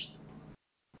 numbers.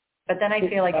 But then I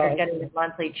feel like you're getting a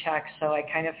monthly check, so I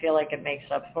kind of feel like it makes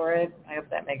up for it. I hope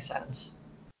that makes sense.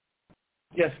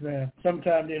 Yes, ma'am.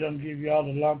 Sometimes they don't give you all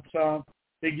the lump sum.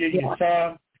 They give you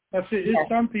some.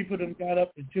 Some people that got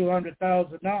up to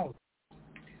 $200,000.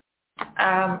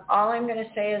 All I'm going to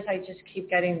say is I just keep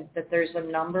getting that there's a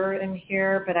number in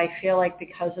here, but I feel like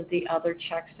because of the other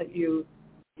checks that you're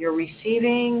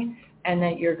receiving and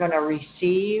that you're going to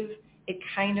receive, it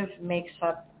kind of makes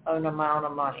up an amount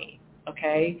of money,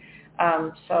 okay?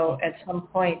 So at some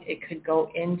point it could go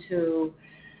into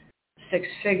 6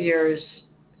 figures,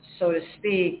 so to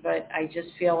speak, but I just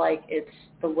feel like it's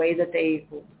the way that they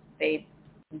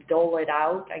dole it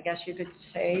out, I guess you could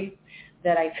say,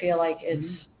 that I feel like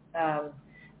it's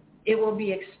it will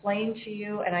be explained to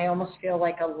you, and I almost feel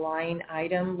like a line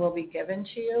item will be given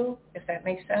to you, if that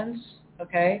makes sense,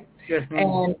 okay? Yes, ma'am.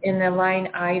 And in the line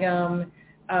item,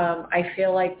 I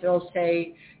feel like they'll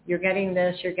say, you're getting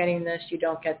this, you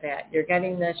don't get that. You're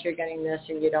getting this,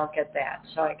 and you don't get that.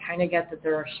 So I kind of get that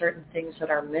there are certain things that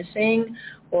are missing,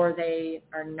 or they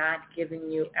are not giving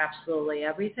you absolutely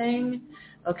everything,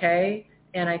 okay?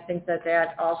 And I think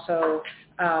that also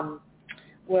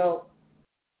will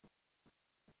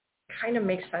kind of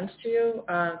make sense to you,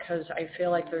 because I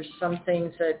feel like there's some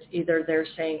things that either they're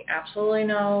saying absolutely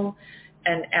no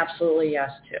and absolutely yes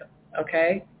to,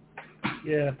 okay?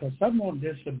 Yeah, because I'm on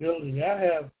disability.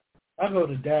 I go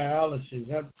to dialysis.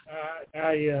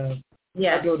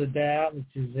 I go to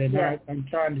dialysis, and I'm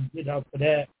trying to get up for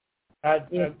that.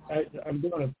 I'm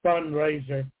doing a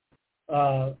fundraiser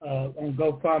on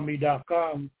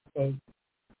GoFundMe.com for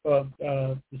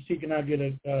to see can I get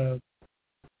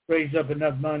raise up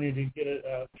enough money to get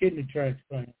a kidney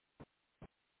transplant.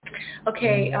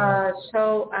 Okay,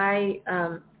 so I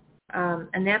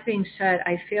and that being said,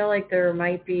 I feel like there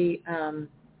might be. I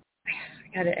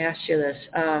got to ask you this.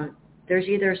 There's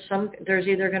either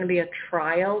going to be a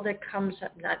trial that comes,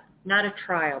 not a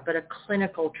trial, but a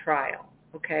clinical trial.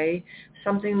 Okay,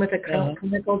 something with a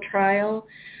clinical trial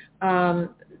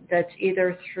that's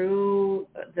either through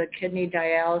the kidney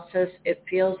dialysis. It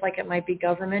feels like it might be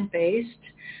government-based.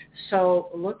 So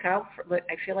look out for,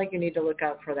 I feel like you need to look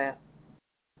out for that.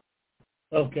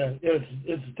 Okay. Is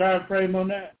the time frame on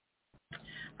that?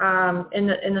 In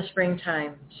the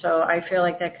springtime. So I feel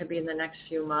like that could be in the next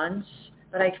few months.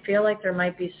 But I feel like there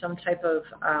might be some type of,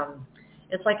 I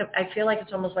feel like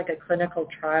it's almost like a clinical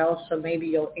trial. So maybe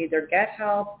you'll either get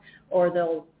help or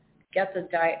they'll get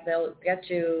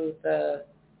you the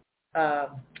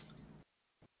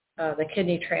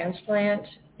kidney transplant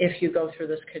if you go through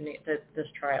this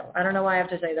trial. I don't know why I have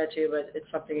to say that to you, but it's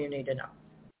something you need to know.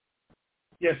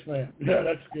 Yes, ma'am. Yeah,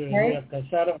 that's good. Okay.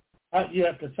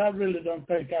 Yeah, because I really don't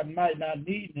think I might not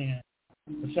need them.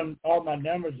 All my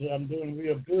numbers, I'm doing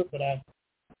real good, but I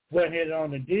went ahead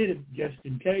on and did it just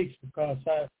in case because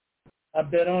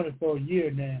I've been on it for a year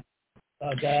now,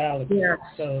 dialysis. Yeah.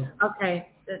 So okay,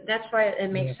 that's why it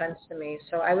makes sense to me.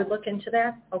 So I would look into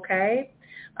that, okay,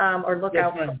 or look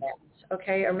out for that,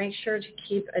 okay, or make sure to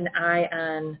keep an eye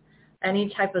on any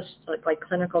type of like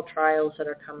clinical trials that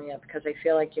are coming up because I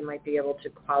feel like you might be able to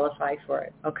qualify for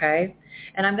it, okay?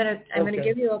 And I'm gonna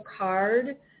give you a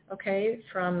card, okay,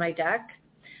 from my deck.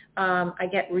 I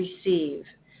get receive.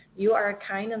 You are a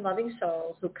kind and loving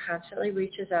soul who constantly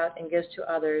reaches out and gives to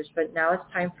others, but now it's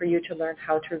time for you to learn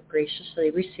how to graciously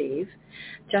receive.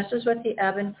 Just as with the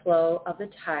ebb and flow of the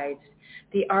tides,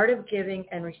 the art of giving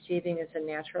and receiving is a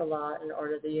natural law and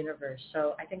order of the universe.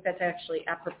 So I think that's actually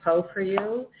apropos for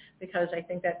you because I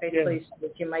think that basically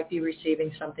says you might be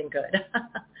receiving something good.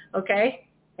 Okay?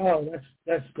 Oh,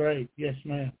 that's great. Yes,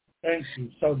 ma'am. Thank you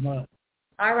so much.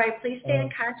 All right. Please stay in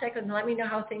contact and let me know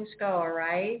how things go, all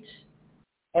right?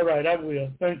 All right, I will.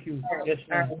 Thank you. All right. Yes,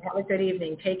 ma'am. All right. Have a good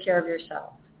evening. Take care of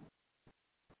yourself.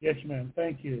 Yes, ma'am.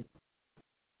 Thank you.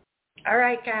 All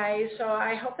right, guys. So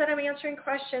I hope that I'm answering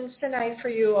questions tonight for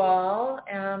you all.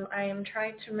 I am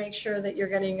trying to make sure that you're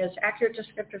getting as accurate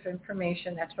descriptive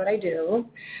information. That's what I do.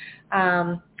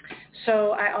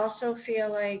 So I also feel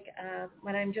like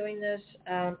when I'm doing this,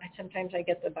 sometimes I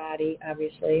get the body,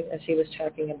 obviously, as he was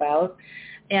talking about.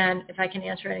 And if I can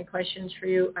answer any questions for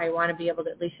you, I want to be able to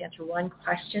at least answer one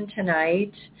question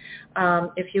tonight.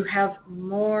 If you have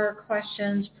more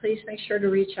questions, please make sure to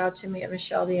reach out to me at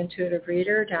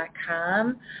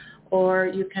michelletheintuitivereader.com, or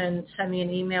you can send me an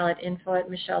email at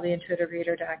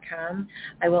info@michelletheintuitivereader.com.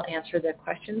 I will answer the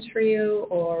questions for you,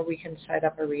 or we can set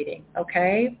up a reading,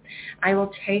 okay? I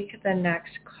will take the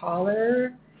next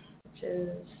caller, which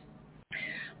is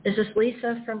this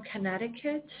Lisa from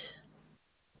Connecticut?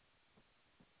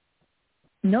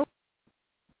 Nope.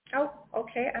 Oh,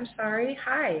 okay. I'm sorry.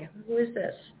 Hi. Who is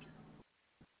this?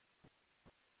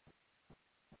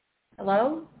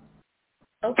 Hello?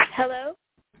 Oh. Hello?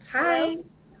 Hi. Hello?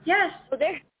 Yes. Oh,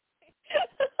 there.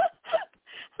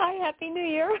 Hi, Happy New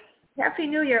Year. Happy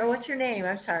New Year. What's your name?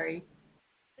 I'm sorry.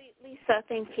 Lisa,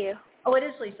 thank you. Oh, it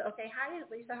is Lisa. Okay. Hi,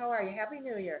 Lisa. How are you? Happy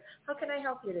New Year. How can I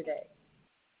help you today?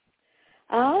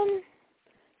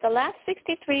 The last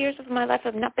 63 years of my life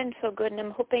have not been so good, and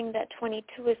I'm hoping that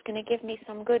 22 is going to give me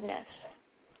some goodness.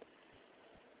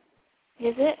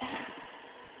 Is it?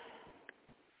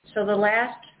 So the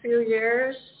last few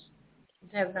years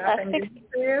have not been good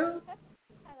for you? I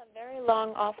had a very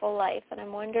long, awful life, and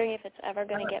I'm wondering if it's ever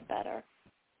going to get better.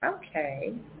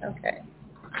 Okay. Okay.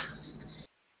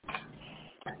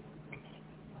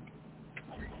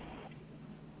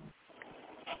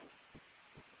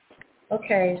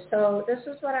 Okay, so this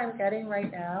is what I'm getting right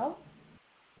now.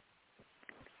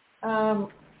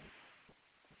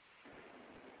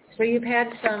 So you've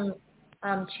had some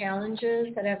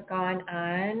challenges that have gone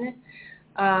on,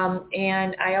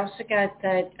 and I also get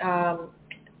that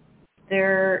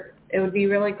it would be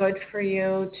really good for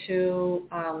you to,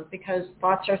 because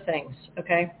thoughts are things,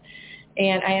 okay?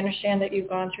 And I understand that you've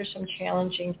gone through some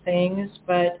challenging things,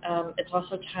 but it's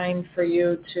also time for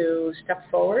you to step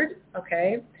forward,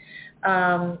 okay?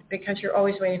 Because you're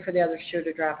always waiting for the other shoe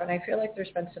to drop. And I feel like there's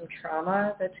been some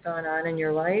trauma that's gone on in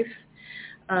your life.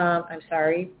 I'm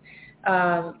sorry.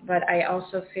 But I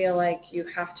also feel like you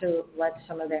have to let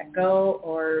some of that go,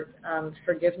 or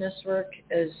forgiveness work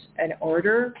is an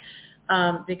order,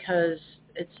 because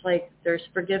it's like there's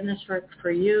forgiveness work for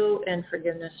you and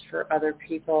forgiveness for other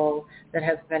people that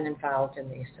have been involved in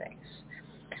these things.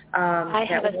 I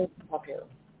have will help you.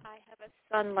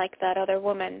 a son like that other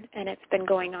woman, and it's been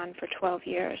going on for 12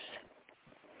 years.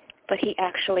 But he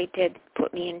actually did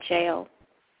put me in jail.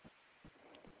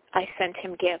 I sent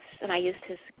him gifts, and I used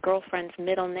his girlfriend's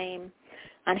middle name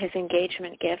on his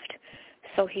engagement gift.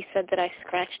 So he said that I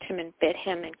scratched him and bit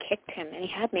him and kicked him, and he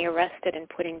had me arrested and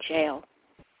put in jail.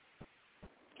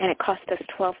 And it cost us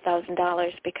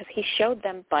 $12,000 because he showed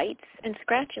them bites and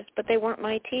scratches, but they weren't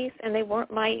my teeth and they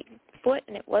weren't my foot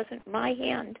and it wasn't my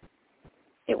hand.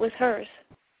 It was hers.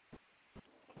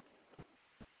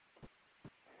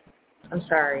 I'm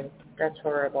sorry. That's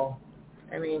horrible.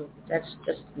 I mean, that's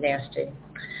just nasty.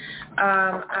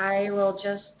 I will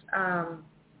just, I'm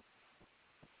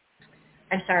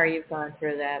sorry you've gone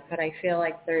through that, but I feel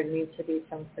like there needs to be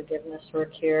some forgiveness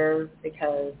work here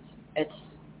because it's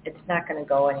not going to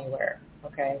go anywhere,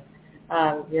 okay?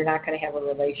 You're not going to have a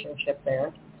relationship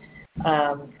there.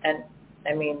 And,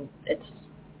 I mean,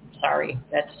 sorry,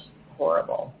 that's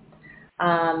horrible.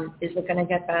 Is it going to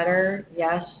get better?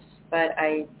 Yes, but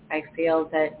I feel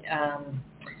that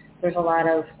there's a lot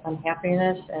of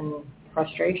unhappiness and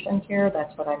frustration here.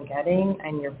 That's what I'm getting,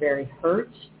 and you're very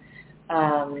hurt.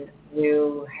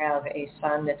 You have a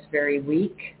son that's very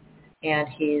weak, and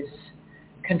he's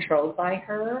controlled by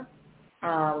her,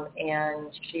 and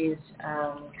she's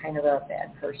kind of a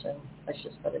bad person. Let's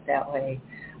just put it that way.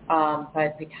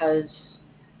 But because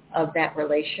of that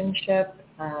relationship,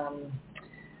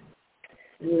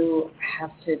 you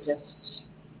have to just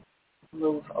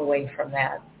move away from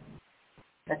that.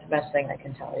 That's the best thing I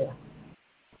can tell you.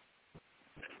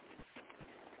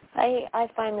 I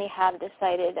finally have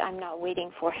decided I'm not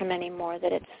waiting for him anymore,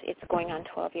 that it's going on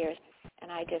 12 years.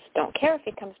 And I just don't care if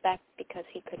he comes back because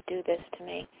he could do this to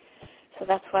me. So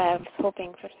that's why I was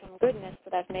hoping for some goodness,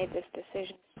 but I've made this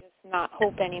decision to just not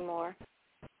hope anymore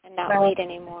and not wait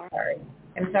anymore.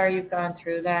 I'm sorry you've gone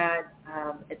through that.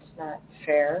 It's not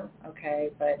fair, okay,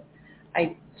 but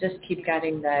I just keep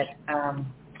getting that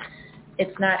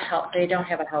it's not they don't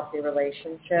have a healthy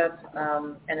relationship,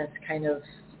 and it's kind of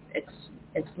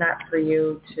it's not for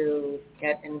you to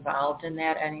get involved in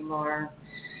that anymore.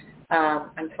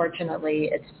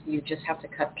 Unfortunately, you just have to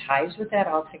cut ties with that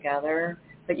altogether.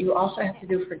 But you also have to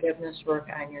do forgiveness work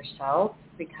on yourself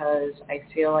because I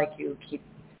feel like you keep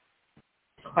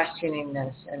questioning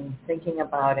this and thinking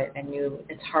about it, and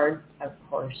it's hard, of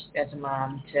course, as a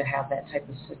mom to have that type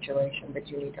of situation, but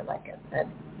you need to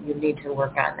you need to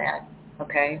work on that,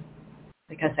 okay?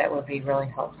 Because that would be really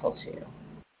helpful to you.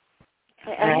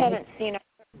 I haven't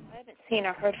seen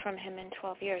or heard from him in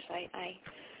 12 years.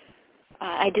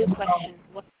 I do question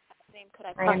what name could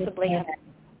I possibly have.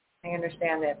 I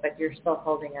understand that, but you're still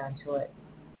holding on to it.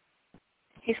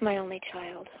 He's my only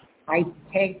child.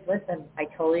 Listen, I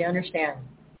totally understand,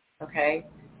 okay?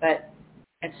 But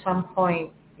at some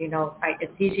point,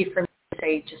 it's easy for me to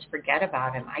say just forget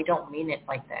about him. I don't mean it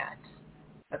like that,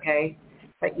 okay?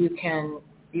 But you can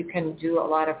do a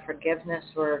lot of forgiveness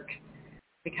work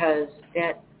because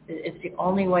that is the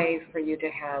only way for you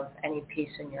to have any peace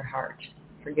in your heart.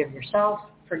 Forgive yourself,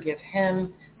 forgive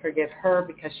him, forgive her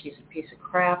because she's a piece of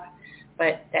crap.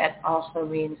 But that also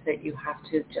means that you have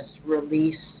to just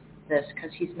release this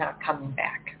because he's not coming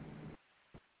back.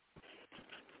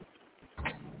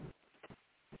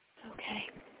 Okay.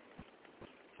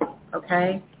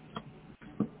 Okay?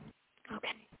 Okay.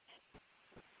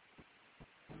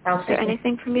 Is there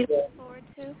anything for me to look forward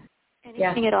to?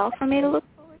 Anything at all for me to look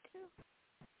forward to?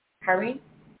 Pardon me?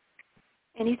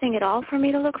 Anything at all for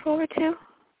me to look forward to?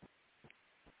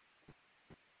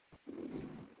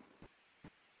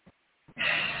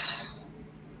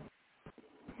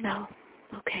 No.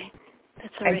 Okay.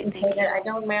 That's all right. Thank you. I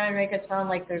don't want to make it sound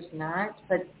like there's not,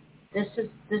 but this is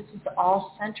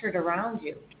all centered around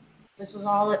you. This is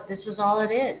all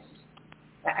it is.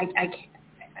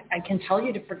 I can tell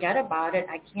you to forget about it.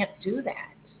 I can't do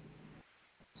that.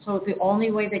 So the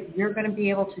only way that you're going to be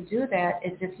able to do that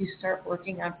is if you start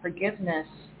working on forgiveness,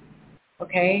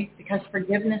 okay? Because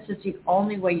forgiveness is the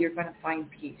only way you're going to find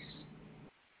peace.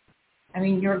 I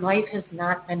mean, your life has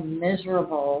not been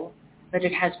miserable, but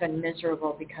it has been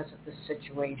miserable because of the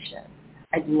situation.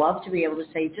 I'd love to be able to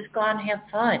say, just go out and have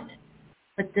fun.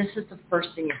 But this is the first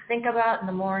thing you think about in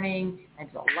the morning and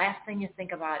the last thing you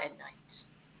think about at night.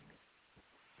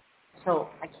 So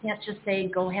I can't just say,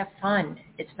 go have fun.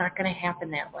 It's not going to happen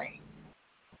that way.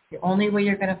 The only way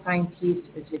you're going to find peace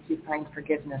is if you find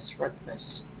forgiveness for this.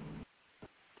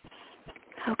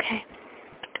 Okay.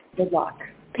 Good luck.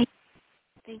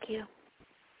 Thank you.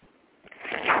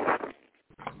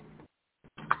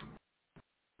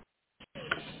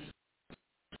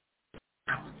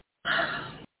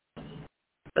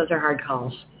 Those are hard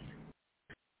calls.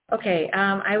 Okay,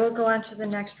 I will go on to the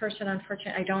next person.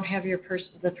 Unfortunately, I don't have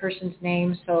the person's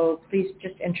name, so please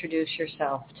just introduce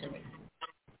yourself to me.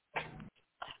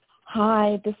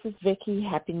 Hi, this is Vicki.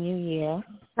 Happy New Year.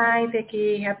 Hi,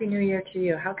 Vicki. Happy New Year to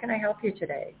you. How can I help you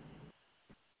today?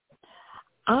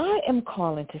 I am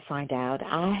calling to find out.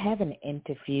 I have an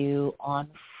interview on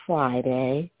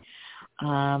Friday.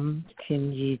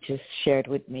 Can you just share it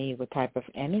with me what type of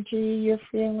energy you're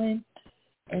feeling?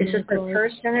 Is this the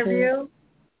first interview?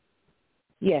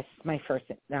 Yes, my first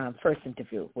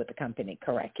interview with the company,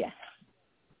 correct, yes.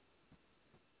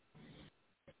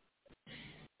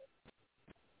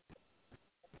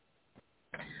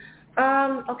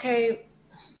 Okay.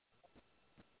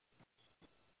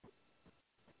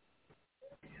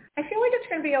 I feel like it's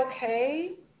going to be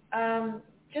okay.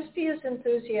 Just be as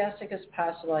enthusiastic as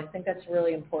possible. I think that's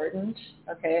really important.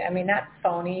 Okay. I mean, not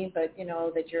phony, but,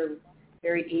 that you're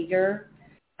very eager.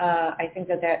 I think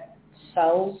that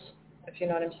sells, if you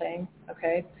know what I'm saying.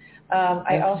 Okay.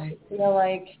 I also feel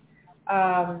like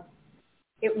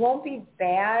it won't be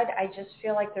bad. I just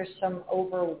feel like there's some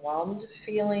overwhelmed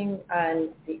feeling on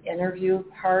the interview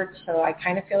part. So I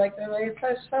kind of feel like they're like,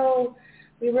 so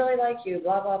we really like you,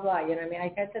 blah, blah, blah. You know what I mean? I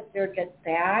get that they'll get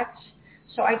that.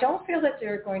 So I don't feel that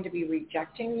they're going to be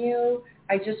rejecting you.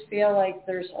 I just feel like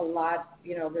there's a lot,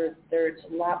 there's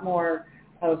a lot more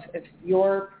of, if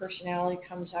your personality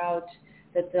comes out,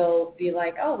 that they'll be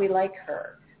like, oh, we like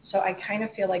her. So I kind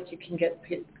of feel like you can get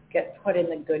put in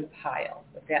the good pile,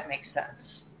 if that makes sense.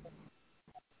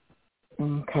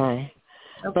 Okay.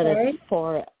 But as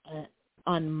far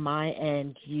on my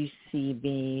end, you see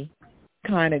me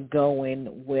kind of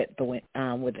going with the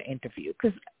interview,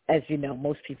 because as you know,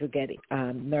 most people get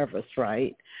nervous,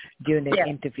 right, during the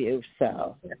interview.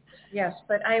 So yes,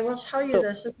 but I will tell you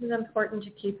this is important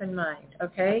to keep in mind.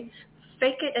 Okay,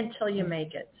 fake it until you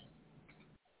make it.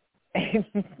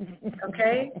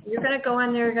 Okay, you're going to go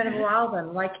in there, you're going to wow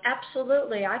them. Like,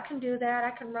 absolutely, I can do that.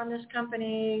 I can run this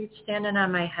company standing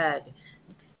on my head.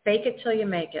 Fake it till you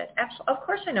make it. Of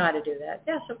course I know how to do that.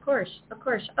 Yes, of course.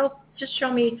 Oh, just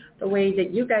show me the way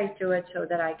that you guys do it so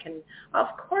that I can. Of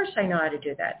course I know how to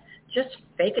do that. Just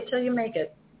fake it till you make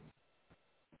it.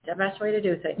 The best way to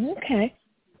do things.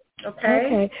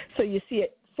 Okay. So you see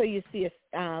it. So you see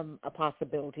a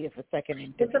possibility of a second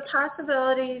interview. It's a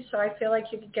possibility. So I feel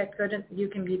like you could get good. You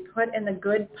can be put in the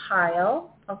good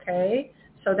pile. Okay.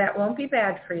 So that won't be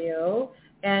bad for you,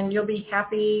 and you'll be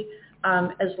happy.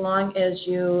 As long as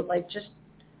you just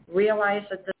realize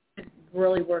that this could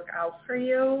really work out for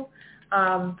you.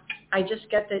 I just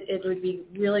get that it would be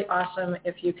really awesome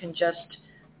if you can just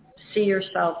see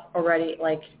yourself already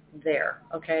there.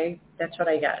 Okay, that's what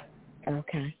I get.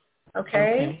 Okay.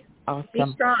 Awesome. Be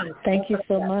strong. Thank you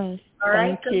so much. All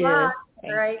right. Thank you. Good luck.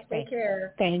 All right. Take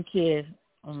care. Thank you.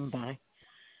 Bye.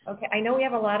 Okay, I know we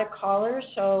have a lot of callers,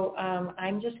 so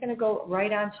I'm just going to go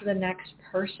right on to the next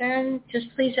person. Just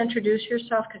please introduce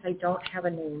yourself because I don't have a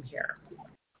name here.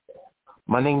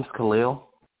 My name's Khalil.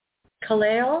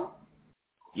 Khalil?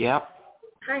 Yep.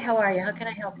 Hi, how are you? How can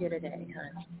I help you today,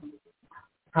 hon?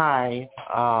 Hi.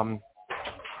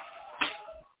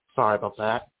 Sorry about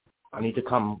that. I need to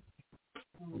come.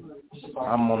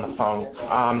 I'm on the phone.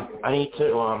 I need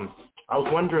to, I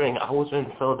was wondering, I was in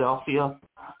Philadelphia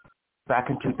back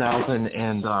in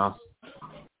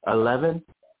 2011.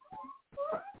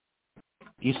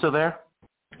 You still there?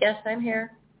 Yes, I'm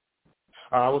here.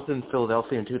 I was in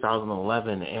Philadelphia in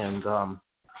 2011, and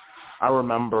I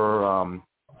remember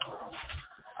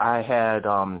I had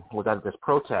we got this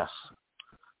protest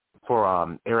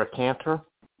for Eric Cantor,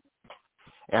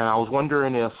 and I was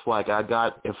wondering if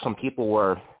if some people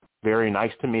were very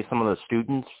nice to me, some of the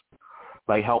students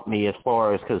helped me as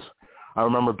far as, because I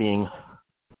remember being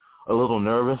a little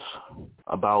nervous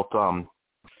about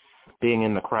being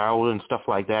in the crowd and stuff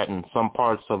like that, and some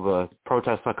parts of the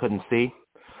protest I couldn't see,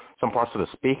 some parts of the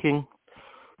speaking,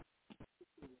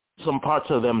 some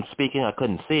parts of them speaking I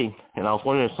couldn't see, and I was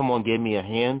wondering if someone gave me a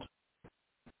hand.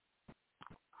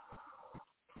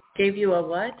 Gave you a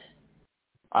what?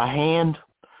 A hand.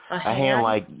 A hand,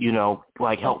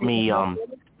 help me.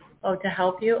 Oh, to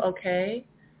help you? Okay.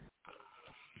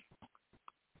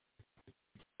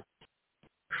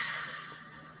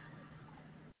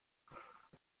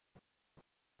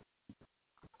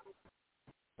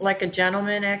 Like a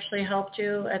gentleman actually helped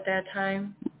you at that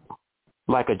time?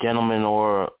 Like a gentleman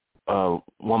or a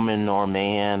woman or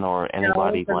man or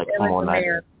anybody someone like.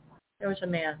 There was a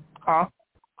man. Huh?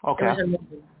 Okay. There was a man.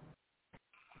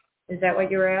 Is that what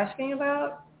you were asking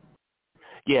about?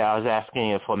 Yeah, I was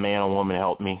asking if a man or woman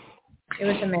helped me. It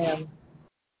was a man.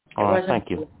 All right, thank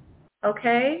you.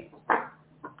 Okay.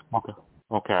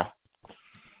 Okay.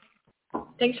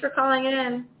 Thanks for calling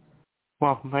in.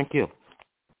 Well, thank you.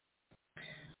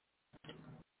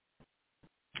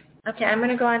 Okay, I'm going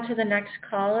to go on to the next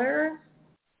caller.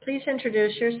 Please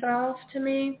introduce yourself to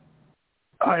me.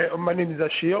 Hi, my name is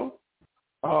Ashil.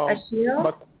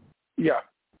 Ashil?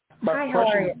 My Hi, question how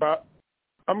are you?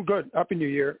 I'm good. Happy New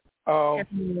Year. Happy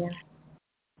New Year.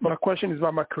 My question is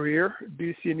about my career. Do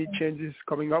you see any changes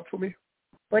coming up for me?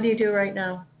 What do you do right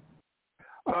now?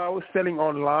 I was selling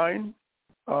online.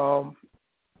 But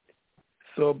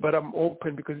I'm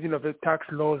open because, the tax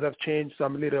laws have changed. So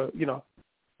I'm a little,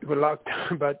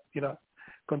 reluctant about,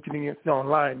 continuing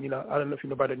online. I don't know if you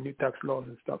know about the new tax laws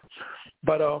and stuff.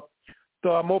 But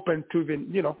so I'm open to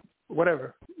even,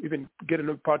 whatever, even get a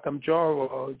new part-time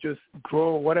job or just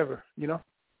grow, whatever,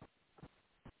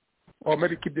 or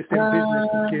maybe keep the same business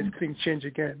in case things change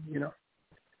again,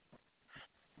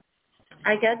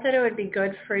 I get that it would be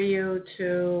good for you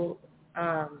to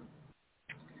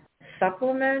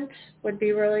supplement would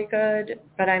be really good,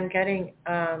 but I'm getting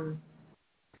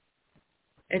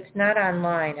it's not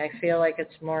online. I feel like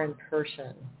it's more in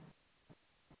person.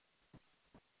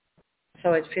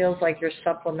 So it feels like you're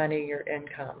supplementing your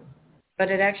income. But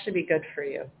it'd actually be good for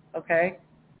you, okay?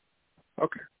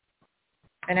 Okay.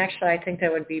 And actually I think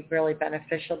that would be really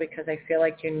beneficial because I feel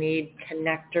like you need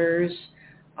connectors.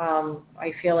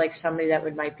 I feel like somebody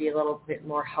that might be a little bit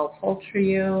more helpful for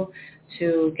you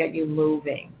to get you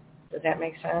moving. Does that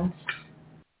make sense?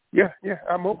 Yeah,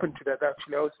 I'm open to that,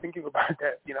 actually. I was thinking about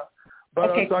that,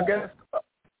 But okay, so I guess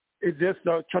it's just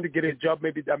trying to get a job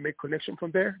maybe that make connection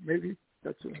from there, maybe?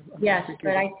 That's yes,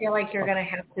 but I feel like you're going to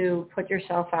have to put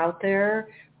yourself out there,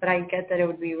 but I get that it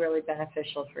would be really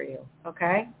beneficial for you,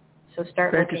 okay? So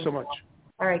start looking. Thank you so much.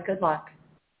 All right, good luck.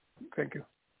 Thank you.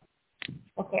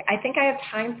 Okay, I think I have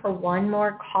time for one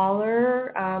more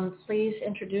caller. Please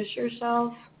introduce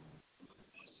yourself.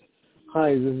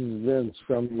 Hi, this is Vince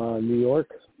from New York.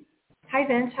 Hi,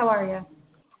 Vince. How are you?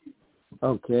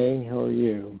 Okay, how are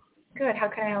you? Good. How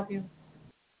can I help you?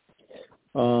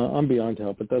 I'm beyond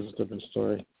help, but that's a different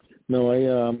story. No,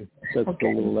 that's a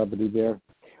little levity there.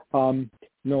 I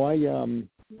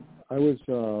was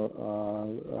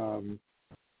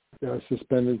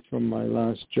suspended from my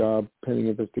last job pending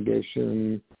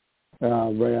investigation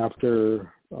right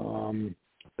after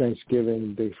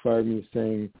Thanksgiving. They fired me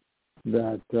saying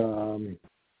that there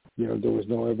was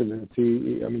no evidence. There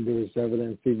was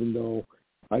evidence, even though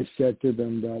I said to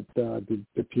them that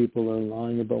the people are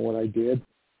lying about what I did,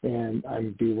 and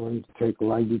I'd be willing to take a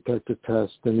lie detector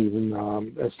test and even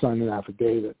sign an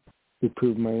affidavit to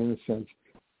prove my innocence.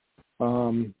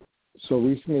 So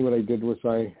recently what I did was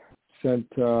I sent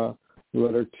a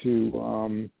letter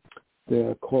to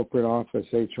the corporate office,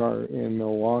 HR in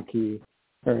Milwaukee,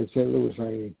 or in St.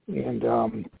 Louis, and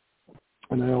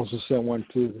I also sent one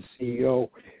to the CEO.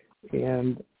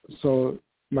 And so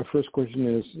my first question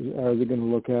is, are they going to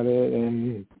look at it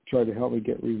and try to help me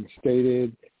get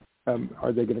reinstated?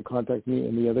 Are they going to contact me?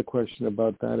 And the other question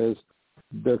about that is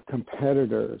their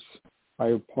competitors. I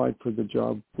applied for the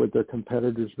job with their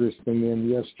competitors listening in.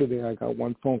 Yesterday I got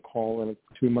one phone call, and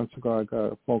 2 months ago I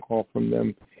got a phone call from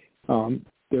them.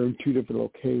 They're in 2 different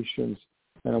locations,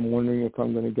 and I'm wondering if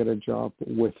I'm going to get a job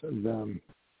with them.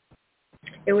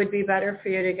 It would be better for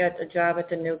you to get a job at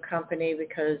the new company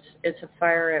because it's a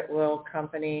fire-at-will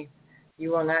company. You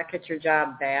will not get your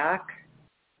job back.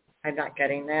 I'm not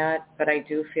getting that, but I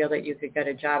do feel that you could get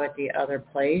a job at the other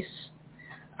place.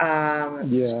 And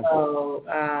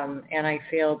I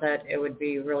feel that it would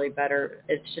be really better.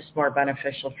 It's just more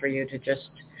beneficial for you to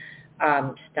just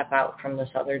step out from this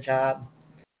other job.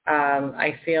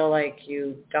 I feel like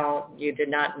you did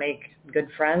not make good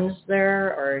friends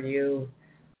there, or you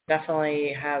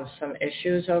definitely have some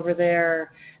issues over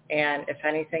there. And if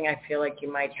anything, I feel like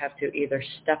you might have to either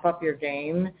step up your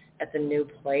game at the new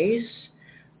place,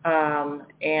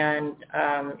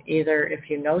 either if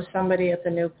you know somebody at the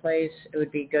new place, it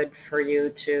would be good for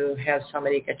you to have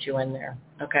somebody get you in there,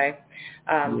 okay?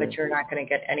 But you're not going to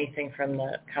get anything from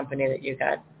the company that you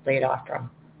got laid off from.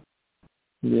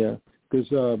 Yeah, because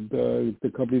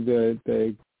the company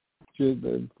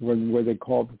where they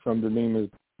called from, the name is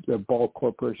the Ball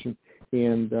Corporation,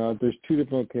 and there's 2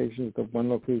 different locations. The one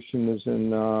location is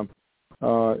in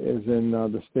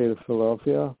the state of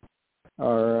Philadelphia,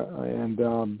 and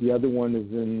the other one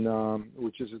is in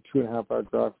which is a 2.5-hour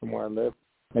drive from where I live,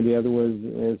 and the other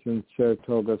one is in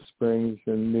Saratoga Springs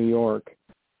in New York,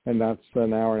 and that's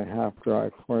an 1.5-hour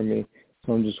drive for me.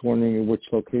 So I'm just wondering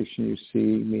which location you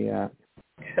see me at.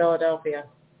 Philadelphia.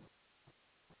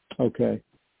 Okay.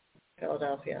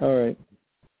 Philadelphia. All right.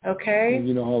 Okay.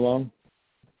 You know how long?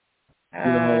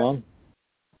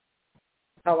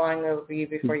 How long will it be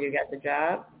before you get the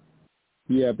job?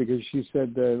 Yeah, because she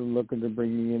said they're looking to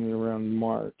bring me in around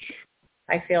March.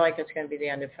 I feel like it's going to be the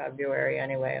end of February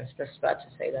anyway. I was just about to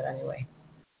say that anyway.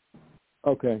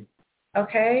 Okay.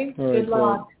 Okay. All right, good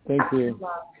luck. Thank you. Good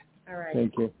luck. All right.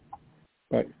 Thank you.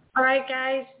 Bye. All right,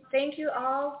 guys. thank you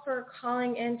all for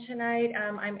calling in tonight.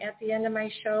 I'm at the end of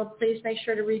my show. Please make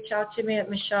sure to reach out to me at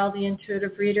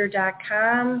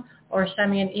michelletheintuitivereader.com or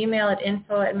send me an email at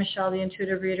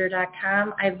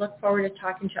info@michelletheintuitivereader.com. I look forward to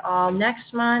talking to all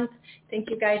next month. Thank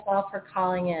you guys all for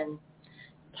calling in.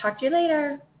 Talk to you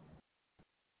later.